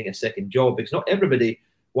and getting a second job, because not everybody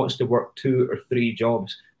wants to work 2 or 3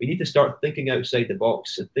 jobs. We need to start thinking outside the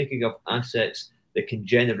box and thinking of assets that can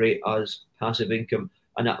generate us passive income.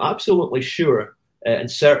 And I'm absolutely sure and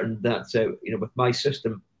certain that with my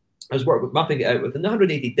system, I was working with mapping it out, within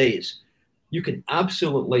 180 days, you can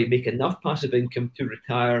absolutely make enough passive income to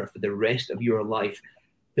retire for the rest of your life,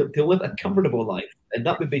 to live a comfortable life. And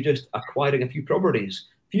that would be just acquiring a few properties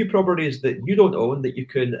that you don't own, that you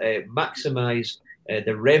can maximize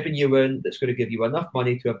the revenue in, that's going to give you enough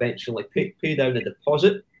money to eventually pay down a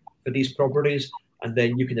deposit for these properties, and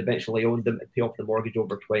then you can eventually own them and pay off the mortgage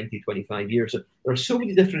over 20, 25 years. So there are so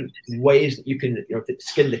many different ways that you can to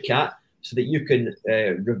skin the cat, so that you can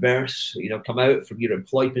reverse, come out from your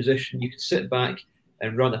employed position. You can sit back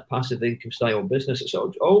and run a passive income style business. It's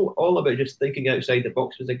all about just thinking outside the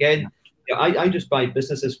box. Because again, I just buy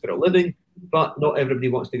businesses for a living, but not everybody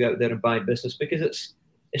wants to go out there and buy a business, because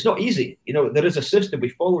it's not easy. There is a system. We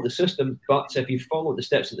follow the system, but if you follow the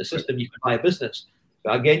steps in the system, you can buy a business.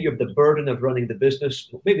 But again, you have the burden of running the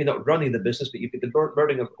business. Maybe not running the business, but you've got the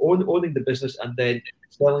burden of owning the business and then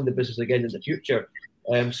selling the business again in the future.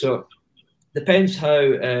 So depends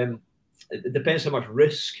how much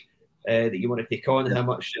risk that you want to take on, and how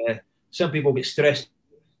much some people get stressed.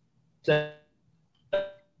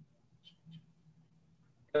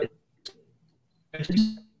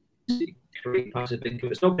 Create passive income.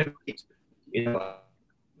 It's not going to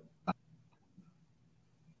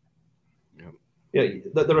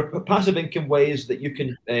there are passive income ways that you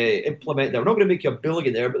can implement. They're not going to make you a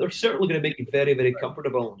billionaire, but they're certainly going to make you very, very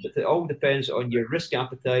comfortable. But it all depends on your risk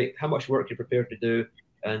appetite, how much work you're prepared to do,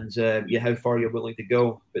 and how far you're willing to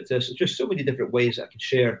go. But there's just so many different ways I can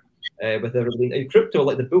share with everybody. In crypto,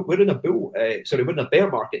 like we're in a bear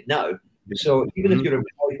market now, So even if you're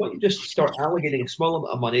employed, why don't you just start allocating a small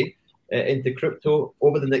amount of money into crypto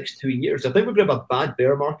over the next 2 years? I think we're going to have a bad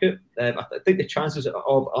bear market. I think the chances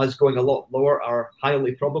of us going a lot lower are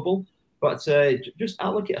highly probable. But just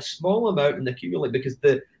allocate a small amount and accumulate, because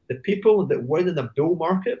the people that win in the bull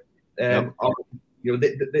market are,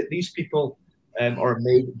 these people are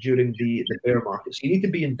made during the bear market. So you need to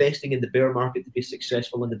be investing in the bear market to be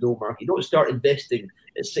successful in the bull market. You don't start investing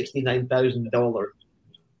at $69,000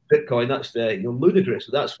 Bitcoin. That's ludicrous.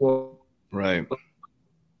 So that's what right.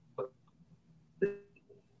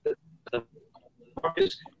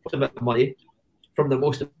 Markets about the money from the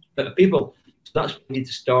most people. So that's what we need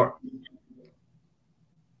to start.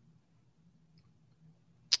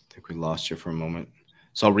 I think we lost you for a moment.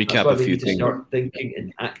 So I'll recap a few things. Start thinking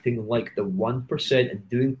and acting like the 1% and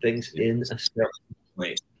doing things in a certain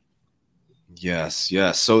way. Yes.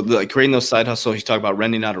 So creating those side hustles, you talk about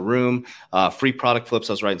renting out a room, free product flips.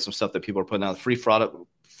 I was writing some stuff that people are putting out, free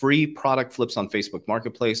product flips on Facebook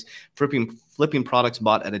Marketplace, flipping products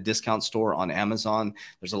bought at a discount store on Amazon.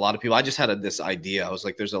 There's a lot of people. I just had this idea. I was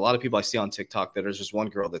like, there's a lot of people I see on TikTok that there's just one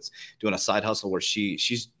girl that's doing a side hustle where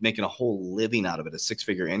she's making a whole living out of it, a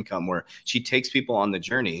 6-figure income, where she takes people on the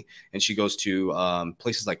journey and she goes to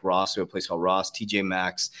places like Ross. We have a place called Ross, TJ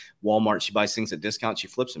Maxx, Walmart. She buys things at discount. She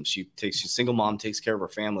flips them. She's a single mom, takes care of her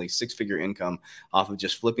family, 6-figure income off of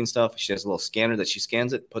just flipping stuff. She has a little scanner that she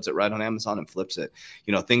scans it, puts it right on Amazon and flips it.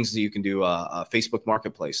 Things that you can do, Facebook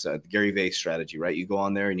Marketplace, Gary Vee strategy, right? You go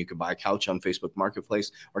on there and you can buy a couch on Facebook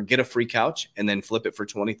Marketplace or get a free couch and then flip it for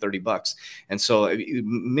 $20-$30. And so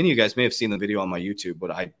many of you guys may have seen the video on my YouTube,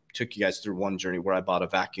 but I took you guys through one journey where I bought a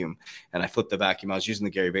vacuum and I flipped the vacuum. I was using the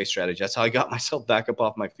Gary Vee strategy. That's how I got myself back up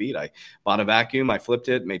off my feet. I bought a vacuum, I flipped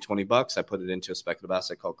it, made $20. I put it into a speculative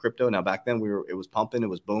asset called crypto. Now back then it was pumping, it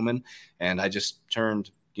was booming, and I just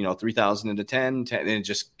turned 3,000 into 10, and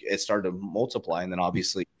it started to multiply. And then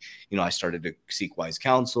obviously, I started to seek wise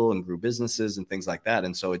counsel and grew businesses and things like that.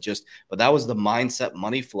 And so but that was the mindset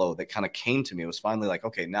money flow that kind of came to me. It was finally like,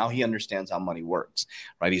 okay, now he understands how money works,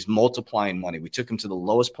 right? He's multiplying money. We took him to the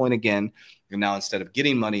lowest point again. And now instead of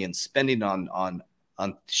getting money and spending on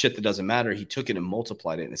shit that doesn't matter, he took it and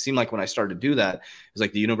multiplied it. And it seemed like when I started to do that, it was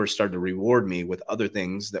like the universe started to reward me with other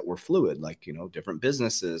things that were fluid, like, different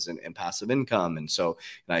businesses and passive income. And so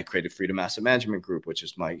I created Freedom Asset Management Group, which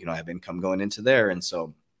is my, I have income going into there. And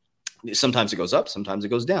so sometimes it goes up, sometimes it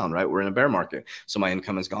goes down, right? We're in a bear market. So my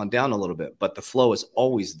income has gone down a little bit, but the flow is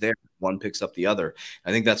always there. One picks up the other.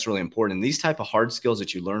 I think that's really important. And these type of hard skills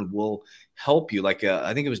that you learn will help you. Like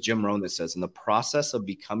I think it was Jim Rohn that says, in the process of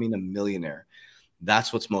becoming a millionaire,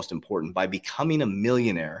 that's what's most important. By becoming a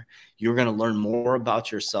millionaire, you're going to learn more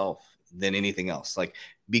about yourself than anything else. Like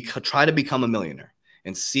try to become a millionaire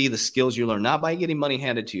and see the skills you learn, not by getting money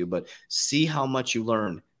handed to you, but see how much you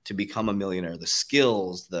learn to become a millionaire, the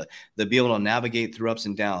skills, the be able to navigate through ups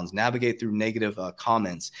and downs, navigate through negative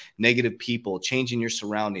comments, negative people, changing your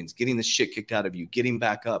surroundings, getting the shit kicked out of you, getting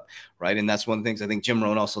back up, right? And that's one of the things I think Jim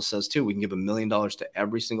Rohn also says too. We can give $1 million to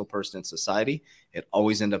every single person in society. It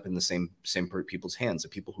always end up in the same people's hands, the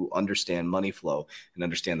people who understand money flow and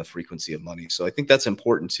understand the frequency of money. So I think that's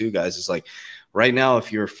important too, guys. It's like right now,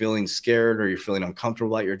 if you're feeling scared or you're feeling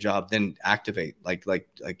uncomfortable at your job, then activate. Like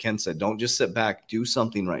Ken said, don't just sit back, do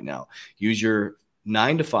something right now. Use your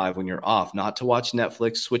 9 to 5 when you're off, not to watch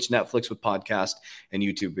Netflix, switch Netflix with podcast and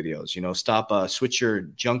YouTube videos, stop, switch your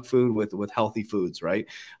junk food with healthy foods, right?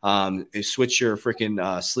 Switch your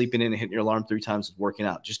freaking sleeping in and hitting your alarm 3 times with working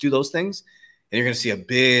out. Just do those things. And you're going to see a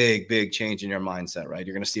big, big change in your mindset, right?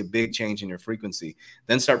 You're going to see a big change in your frequency.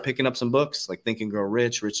 Then start picking up some books like Think and Grow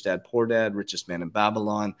Rich, Rich Dad, Poor Dad, Richest Man in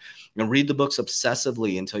Babylon. Read the books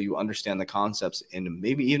obsessively until you understand the concepts. And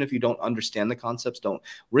maybe even if you don't understand the concepts, don't.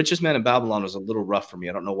 Richest Man in Babylon was a little rough for me.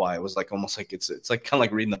 I don't know why. It was like almost like it's like kind of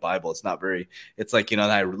like reading the Bible. It's not very, it's like,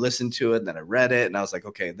 I listened to it and then I read it and I was like,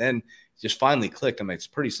 okay, then just finally clicked. I mean, it's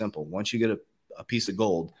pretty simple. Once you get a piece of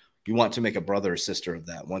gold, you want to make a brother or sister of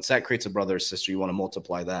that. Once that creates a brother or sister, you want to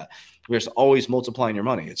multiply that. There's always multiplying your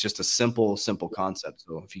money. It's just a simple concept.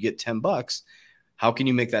 So if you get $10, how can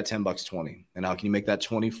you make that $10 20? And how can you make that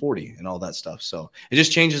 20, 40 and all that stuff? So it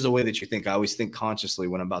just changes the way that you think. I always think consciously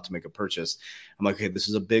when I'm about to make a purchase. I'm like, okay, this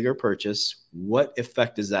is a bigger purchase. What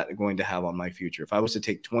effect is that going to have on my future? If I was to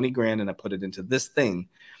take 20 grand and I put it into this thing,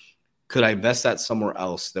 could I invest that somewhere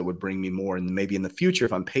else that would bring me more? And maybe in the future,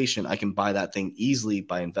 if I'm patient, I can buy that thing easily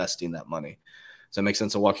by investing that money. Does that make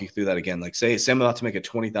sense? I'll walk you through that again. Like say I'm about to make a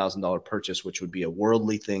 $20,000 purchase, which would be a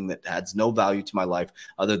worldly thing that adds no value to my life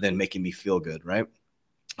other than making me feel good, right?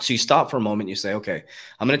 So you stop for a moment, you say, okay,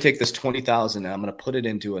 I'm going to take this $20,000 and I'm going to put it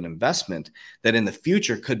into an investment that in the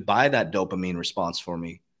future could buy that dopamine response for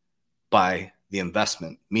me by the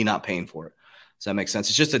investment, me not paying for it. Does that make sense?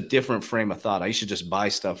 It's just a different frame of thought. I used to just buy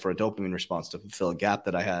stuff for a dopamine response to fulfill a gap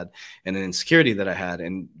that I had and an insecurity that I had.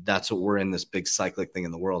 And that's what we're in, this big cyclic thing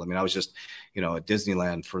in the world. I mean, I was just, at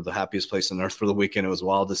Disneyland for the happiest place on earth for the weekend. It was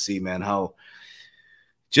wild to see, man, how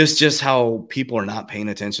just how people are not paying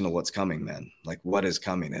attention to what's coming, man. Like what is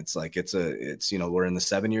coming. It's like, we're in the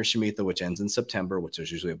 7-year Shemitah, which ends in September, which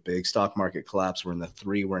is usually a big stock market collapse. We're in the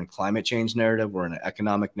 3, we're in climate change narrative. We're in an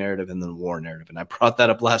economic narrative and then war narrative. And I brought that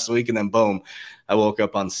up last week and then boom, I woke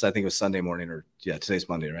up on, I think it was Sunday morning today's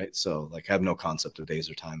Monday, right? So like I have no concept of days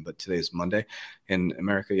or time, but today's Monday in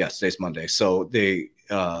America. Yes, today's Monday. So the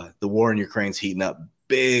war in Ukraine's heating up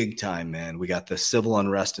big time, man. We got the civil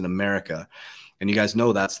unrest in America. And you guys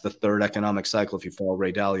know that's the third economic cycle. If you follow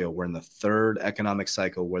Ray Dalio, we're in the third economic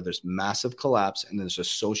cycle where there's massive collapse and there's a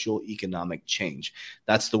social economic change.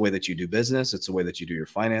 That's the way that you do business. It's the way that you do your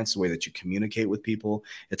finance, the way that you communicate with people.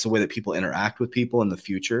 It's the way that people interact with people in the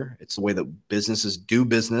future. It's the way that businesses do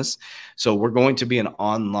business. So we're going to be an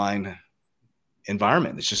online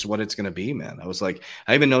environment. It's just what it's going to be, man.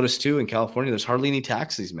 I even noticed too in California, there's hardly any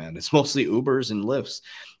taxis, man. It's mostly Ubers and Lyfts.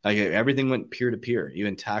 Like everything went peer-to-peer,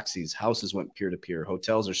 even taxis, houses went peer-to-peer.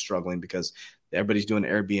 Hotels are struggling because everybody's doing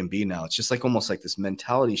Airbnb now. It's just like almost like this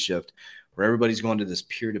mentality shift where everybody's going to this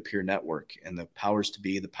peer-to-peer network, and the powers to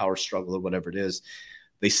be, the power struggle or whatever it is,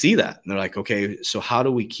 they see that and they're like, okay, so how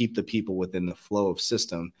do we keep the people within the flow of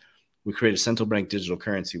system? We create a central bank digital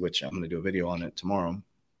currency, which I'm going to do a video on it tomorrow.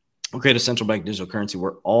 We'll create a central bank digital currency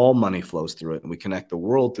where all money flows through it. And we connect the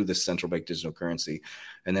world through this central bank digital currency.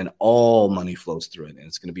 And then all money flows through it. And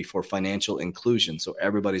it's going to be for financial inclusion. So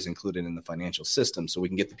everybody's included in the financial system. So we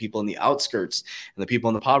can get the people in the outskirts and the people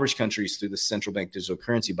in the impoverished countries through the central bank digital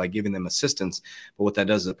currency by giving them assistance. But what that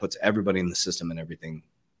does is it puts everybody in the system and everything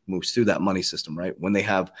moves through that money system, right? When they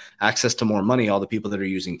have access to more money, all the people that are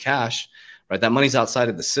using cash, right? That money's outside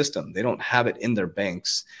of the system. They don't have it in their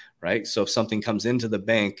banks, right? So if something comes into the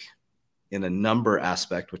bank, in a number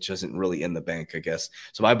aspect, which isn't really in the bank, I guess.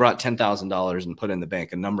 So if I brought $10,000 and put it in the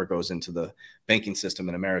bank, a number goes into the banking system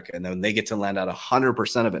in America, and then they get to land out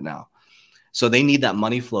 100% of it now. So they need that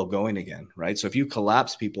money flow going again, right? So if you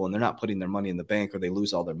collapse people and they're not putting their money in the bank or they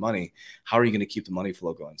lose all their money, how are you going to keep the money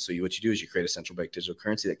flow going? So what you do is you create a central bank digital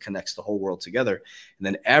currency that connects the whole world together. And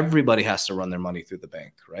then everybody has to run their money through the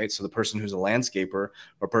bank, right? So the person who's a landscaper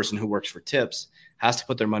or person who works for tips has to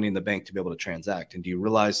put their money in the bank to be able to transact. And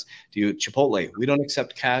Chipotle, we don't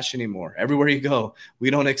accept cash anymore. Everywhere you go,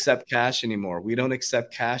 we don't accept cash anymore. We don't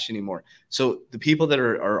accept cash anymore. So the people that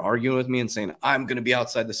are arguing with me and saying, I'm going to be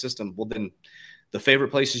outside the system, well, then the favorite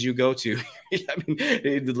places you go to, I mean,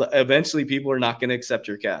 eventually people are not going to accept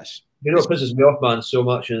your cash. You know what pisses me off, man, so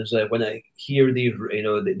much is when I hear these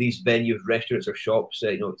venues, restaurants or shops,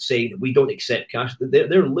 saying that we don't accept cash.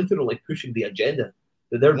 They're literally pushing the agenda.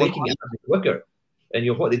 They're making it quicker. And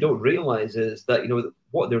what they don't realize is that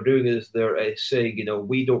what they're doing is they're saying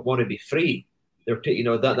we don't want to be free. They're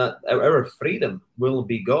that our freedom will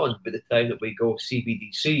be gone by the time that we go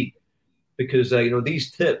CBDC, because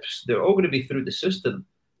these tips, they're all going to be through the system.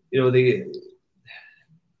 It's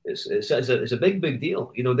a big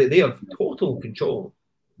deal. They have total control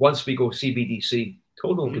once we go CBDC.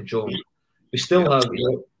 Total control. We still have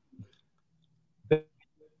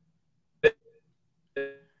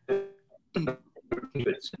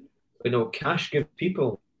cash give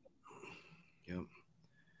people. Yep.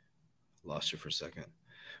 Lost you for a second.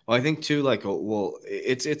 Well, I think too,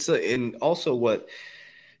 and also what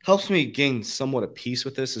helps me gain somewhat of peace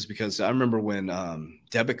with this is because I remember when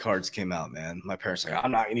debit cards came out, man, my parents were like,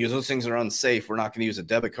 I'm not going to use those things are unsafe. We're not going to use a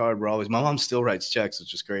debit card. My mom still writes checks,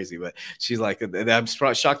 which is crazy, but she's like, I'm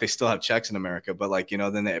shocked they still have checks in America. But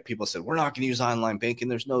then people said, we're not going to use online banking.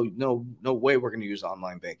 There's no way we're going to use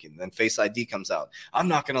online banking. Then Face ID comes out. I'm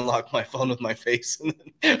not going to lock my phone with my face. And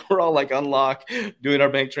then we're all like unlock, doing our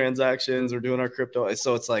bank transactions or doing our crypto.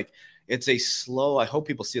 So it's like, it's a slow, I hope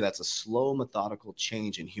people see that's a slow, methodical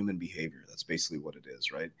change in human behavior. That's basically what it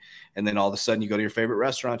is, right? And then all of a sudden you go to your favorite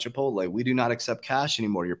restaurant, Chipotle. We do not accept cash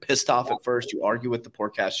anymore. You're pissed off at first. You argue with the poor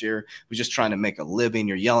cashier who's just trying to make a living.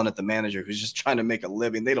 You're yelling at the manager who's just trying to make a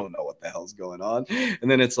living. They don't know what the hell's going on.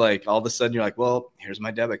 And then it's like all of a sudden you're like, well, here's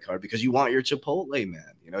my debit card because you want your Chipotle, man.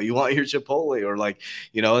 You want your Chipotle or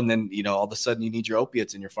and then, all of a sudden you need your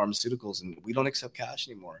opiates and your pharmaceuticals, and we don't accept cash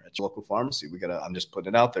anymore at your local pharmacy. I'm just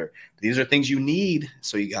putting it out there. These are things you need.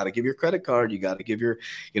 So you got to give your credit card. You got to give your,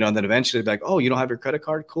 and then eventually be like, oh, you don't have your credit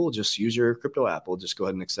card? Cool. Just use your crypto app. We'll just go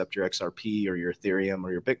ahead and accept your XRP or your Ethereum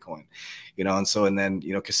or your Bitcoin, and then,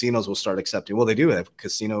 casinos will start accepting. Well, they do have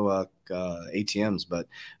casino ATMs, but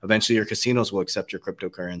eventually your casinos will accept your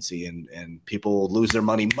cryptocurrency, and people will lose their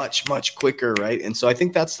money much, much quicker, right? And so I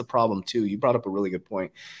think that's the problem too. You brought up a really good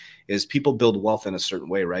point, is people build wealth in a certain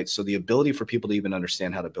way, right? So the ability for people to even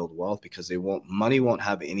understand how to build wealth, because money won't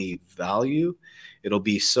have any value. It'll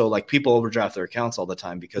be so like people overdraft their accounts all the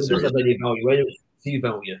time because there's not any value. It's perceived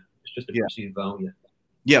value. It's just a perceived value.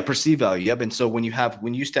 Yeah, perceived value. Yep. And so when you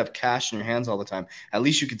used to have cash in your hands all the time, at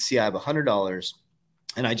least you could see I have $100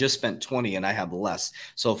 and I just spent 20 and I have less.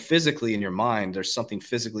 So physically in your mind, there's something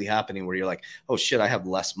physically happening where you're like, oh shit, I have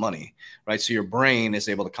less money, right? So your brain is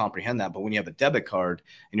able to comprehend that. But when you have a debit card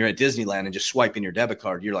and you're at Disneyland and just swiping your debit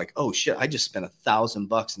card, you're like, oh shit, I just spent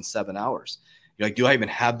 $1,000 in 7 hours. You're like, do I even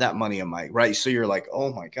have that money in my, right? So you're like,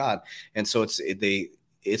 oh my God. And so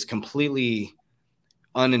it's completely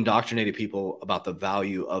unindoctrinated people about the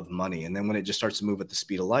value of money. And then when it just starts to move at the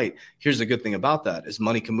speed of light, here's the good thing about that is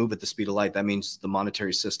money can move at the speed of light. That means the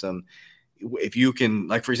monetary system, if you can,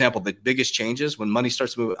 like, for example, the biggest changes when money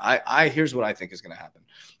starts to move, here's what I think is going to happen.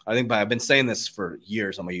 I've been saying this for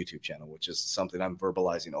years on my YouTube channel, which is something I'm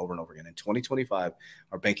verbalizing over and over again. In 2025,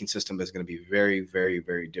 our banking system is going to be very, very,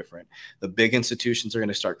 very different. The big institutions are going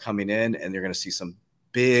to start coming in and they're going to see some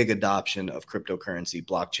big adoption of cryptocurrency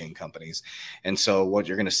blockchain companies. And so what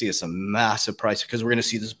you're going to see is some massive price, because we're going to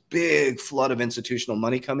see this big flood of institutional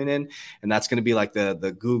money coming in. And that's going to be like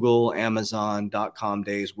the Google, Amazon.com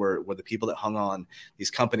days where the people that hung on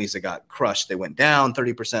these companies that got crushed, they went down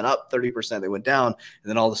 30%, up 30%, they went down. And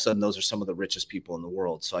then all of a sudden, those are some of the richest people in the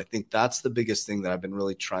world. So I think that's the biggest thing that I've been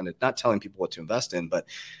really trying to, not telling people what to invest in, but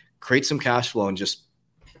create some cash flow and just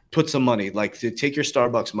put some money, like to take your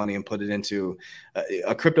Starbucks money and put it into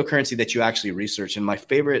a cryptocurrency that you actually research. And my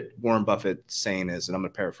favorite Warren Buffett saying is, and I'm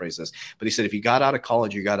going to paraphrase this, but he said, if you got out of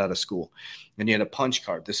college, you got out of school and you had a punch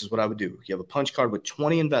card, this is what I would do. You have a punch card with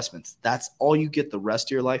 20 investments. That's all you get the rest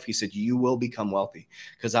of your life. He said, you will become wealthy,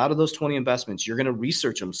 because out of those 20 investments, you're going to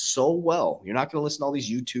research them so well. You're not going to listen to all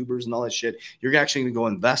these YouTubers and all that shit. You're actually going to go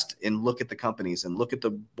invest and look at the companies and look at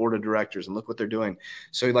the board of directors and look what they're doing.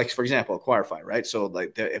 So like, for example, Acquirify, right? So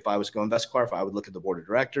like if I was going to invest Acquirify, I would look at the board of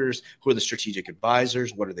directors. Who are the strategic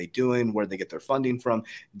advisors? What are they doing? Where do they get their funding from?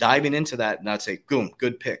 Diving into that, and I'd say, boom,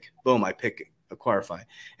 good pick. Boom, I pick Acquirify.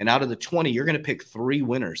 And out of the 20, you're going to pick 3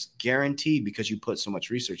 winners, guaranteed, because you put so much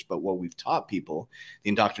research. But what we've taught people, the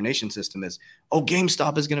indoctrination system is, oh,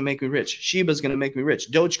 GameStop is going to make me rich. Shiba is going to make me rich.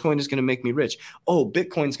 Dogecoin is going to make me rich. Oh,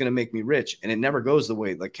 Bitcoin is going to make me rich. And it never goes the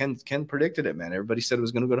way, like Ken predicted it, man. Everybody said it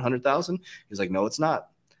was going to go to 100,000. He's like, no, it's not.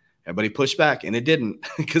 Everybody pushed back, and it didn't,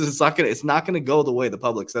 because it's not going to go the way the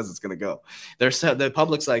public says it's going to go. The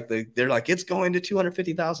public's like, they're like, it's going to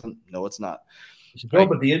 250,000. No, it's not. It's the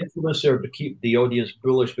job of the influencer to keep the audience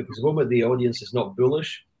bullish, because the moment the audience is not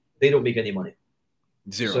bullish, they don't make any money.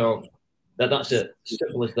 Zero. So that's it.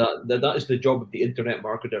 Simple as that. That is the job of the internet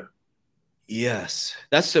marketer. Yes,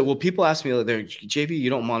 that's it. Well, people ask me, JV,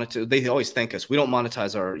 you don't monetize. They always thank us. We don't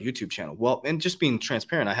monetize our YouTube channel. Well, and just being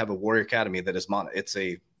transparent, I have a Warrior Academy that is it's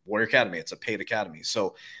a Warrior Academy. It's a paid academy.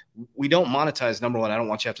 So we don't monetize. Number one, I don't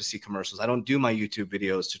want you to have to see commercials. I don't do my YouTube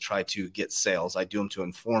videos to try to get sales. I do them to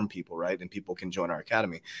inform people, right? And people can join our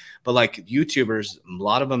academy. But like YouTubers, a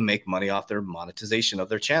lot of them make money off their monetization of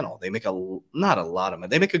their channel. They make not a lot of money.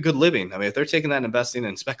 They make a good living. I mean, if they're taking that and investing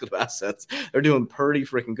in speculative assets, they're doing pretty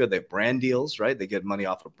freaking good. They have brand deals, right? They get money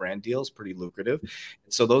off of brand deals, pretty lucrative.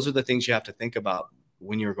 So those are the things you have to think about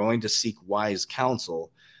when you're going to seek wise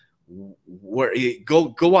counsel. Go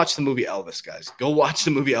watch the movie Elvis, guys. Go watch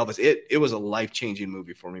the movie Elvis. It was a life-changing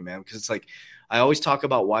movie for me, man, because it's like, I always talk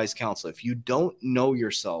about wise counsel. If you don't know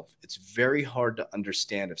yourself, it's very hard to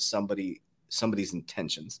understand if somebody's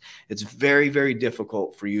intentions. It's very, very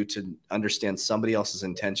difficult for you to understand somebody else's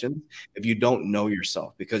intentions if you don't know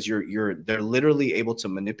yourself, because they're literally able to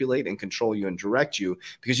manipulate and control you and direct you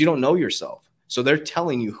because you don't know yourself. So they're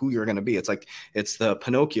telling you who you're going to be. It's like, it's the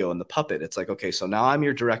Pinocchio and the puppet. It's like, okay, so now I'm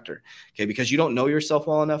your director. Okay, because you don't know yourself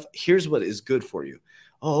well enough. Here's what is good for you.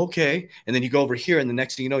 Oh, okay. And then you go over here, and the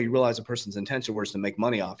next thing you know, you realize a person's intention was to make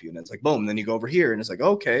money off you. And it's like, boom. And then you go over here, and it's like,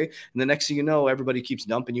 okay. And the next thing you know, everybody keeps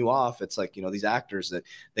dumping you off. It's like, these actors that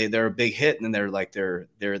they're a big hit, and then they're like, they're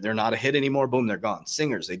not a hit anymore. Boom, they're gone.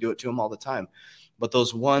 Singers, they do it to them all the time. But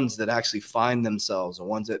those ones that actually find themselves, the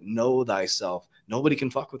ones that know thyself, nobody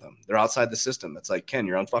can fuck with them. They're outside the system. It's like, Ken,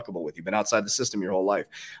 you're unfuckable with. You've been outside the system your whole life.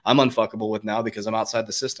 I'm unfuckable with now because I'm outside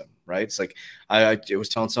the system, right? It's like I was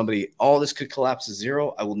telling somebody, all this could collapse to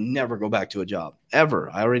zero. I will never go back to a job,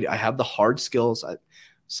 ever. I have the hard skills,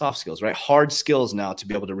 soft skills, right? Hard skills now to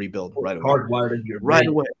be able to rebuild right away. Hardwired in your brain. Right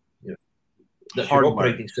away. Yeah. That's your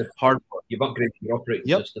operating system. You've upgraded your operating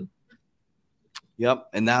system. Yep.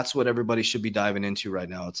 And that's what everybody should be diving into right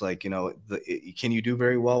now. It's like, can you do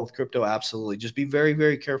very well with crypto? Absolutely. Just be very,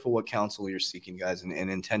 very careful what counsel you're seeking, guys, and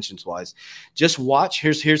intentions wise. Just watch.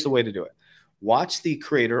 Here's the way to do it. Watch the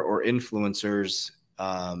creator or influencers,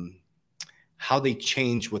 how they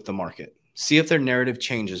change with the market. See if their narrative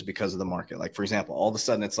changes because of the market. Like, for example, all of a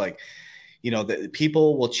sudden it's like, the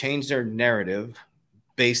people will change their narrative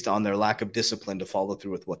based on their lack of discipline to follow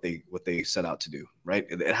through with what they set out to do, right?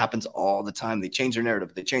 It happens all the time. They change their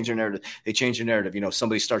narrative.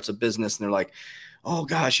 Somebody starts a business and they're like, oh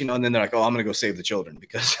gosh, and then they're like, oh, I'm going to go save the children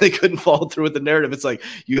because they couldn't follow through with the narrative. It's like,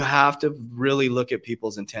 you have to really look at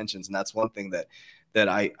people's intentions. And that's one thing that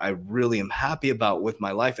I really am happy about with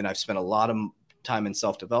my life. And I've spent a lot of time in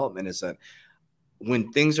self-development, is that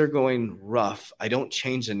when things are going rough, I don't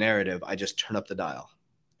change the narrative. I just turn up the dial.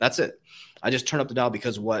 That's it. I just turn up the dial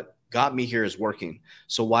because what got me here is working.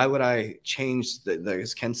 So why would I change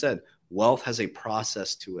as Ken said, wealth has a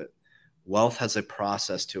process to it. Wealth has a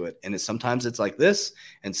process to it. And sometimes it's like this,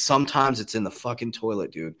 and sometimes it's in the fucking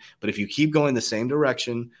toilet, dude. But if you keep going the same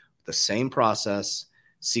direction, the same process,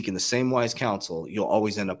 seeking the same wise counsel, you'll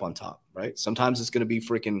always end up on top, right? Sometimes it's going to be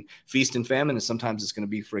freaking feast and famine, and sometimes it's going to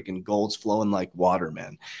be freaking golds flowing like water, man.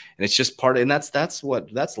 And it's just part of, and that's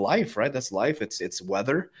life, right? That's life. It's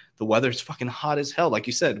weather. The weather's fucking hot as hell. Like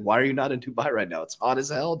you said, why are you not in Dubai right now? It's hot as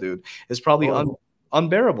hell, dude. It's probably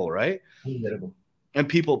unbearable, right? Unbearable. And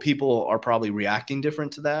people are probably reacting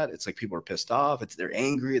different to that. It's like people are pissed off. They're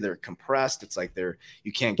angry. They're compressed. It's like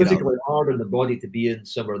you can't get physically hard on the body to be in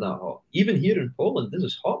somewhere that hot. Even here in Poland, this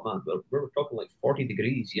is hot, man. We're talking like 40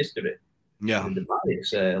 degrees yesterday. Yeah. In Dubai,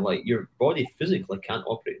 it's like your body physically can't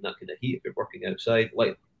operate in that kind of heat if you're working outside.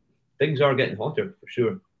 Like, things are getting hotter for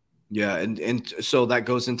sure. Yeah, and so that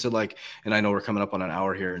goes into like, and I know we're coming up on an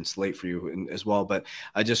hour here and it's late for you as well, but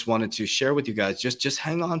I just wanted to share with you guys, just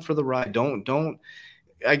hang on for the ride. I'm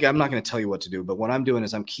not going to tell you what to do, but what I'm doing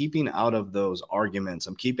is I'm keeping out of those arguments.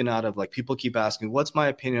 I'm keeping out of, like, people keep asking, what's my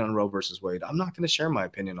opinion on Roe versus Wade? I'm not going to share my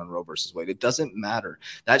opinion on Roe versus Wade. It doesn't matter.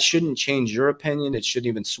 That shouldn't change your opinion. It shouldn't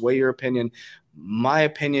even sway your opinion. My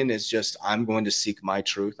opinion is just, I'm going to seek my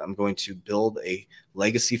truth. I'm going to build a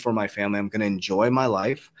legacy for my family. I'm going to enjoy my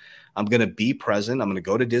life. I'm going to be present. I'm going to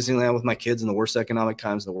go to Disneyland with my kids in the worst economic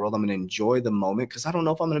times in the world. I'm going to enjoy the moment because I don't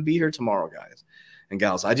know if I'm going to be here tomorrow, guys and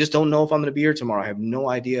gals. I just don't know if I'm going to be here tomorrow. I have no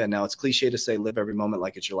idea. Now, it's cliche to say live every moment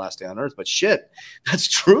like it's your last day on earth, but shit, that's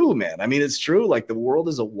true, man. I mean, it's true. Like, the world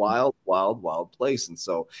is a wild, wild, wild place. And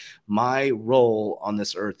so my role on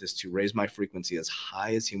this earth is to raise my frequency as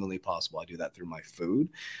high as humanly possible. I do that through my food.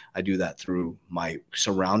 I do that through my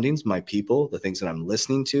surroundings, my people, the things that I'm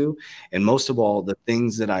listening to, and most of all, the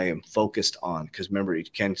things that I am focused on. Because remember,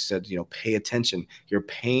 Ken said, pay attention. You're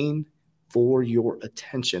paying for your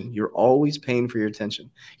attention. You're always paying for your attention.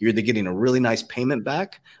 You're either getting a really nice payment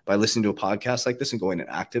back by listening to a podcast like this and going and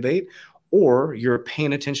activate, or you're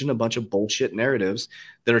paying attention to a bunch of bullshit narratives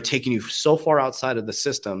that are taking you so far outside of the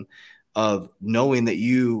system of knowing that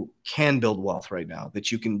you can build wealth right now, that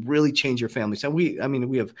you can really change your family. So we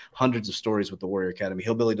have hundreds of stories with the Warrior Academy.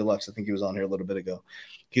 Hillbilly Deluxe, I think he was on here a little bit ago.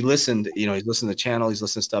 He listened, he's listened to the channel, he's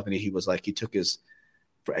listened to stuff, and he was like,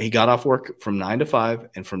 he got off work from 9 to 5,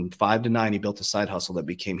 and from 5 to 9, he built a side hustle that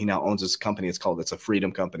he now owns his company. It's a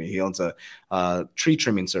Freedom company. He owns a tree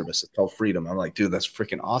trimming service. It's called Freedom. I'm like, dude, that's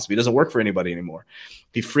freaking awesome. He doesn't work for anybody anymore.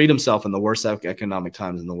 He freed himself in the worst economic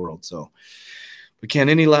times in the world. So, but Ken,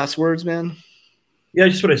 any last words, man? Yeah, I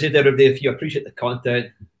just want to say to everybody, if you appreciate the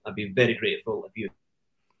content, I'd be very grateful if you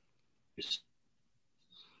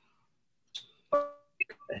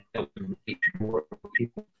help reach more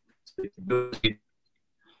people.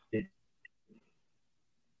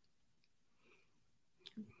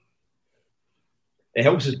 It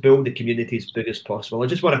helps us build the community as big as possible. I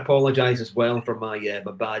just want to apologise as well for my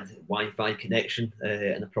bad Wi-Fi connection,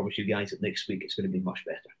 and I promise you guys that next week it's going to be much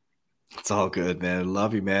better. It's all good, man.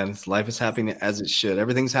 Love you, man. Life is happening as it should.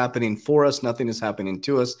 Everything's happening for us. Nothing is happening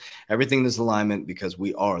to us. Everything is alignment because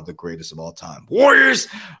we are the greatest of all time. Warriors,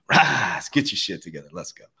 rise. Get your shit together.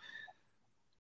 Let's go.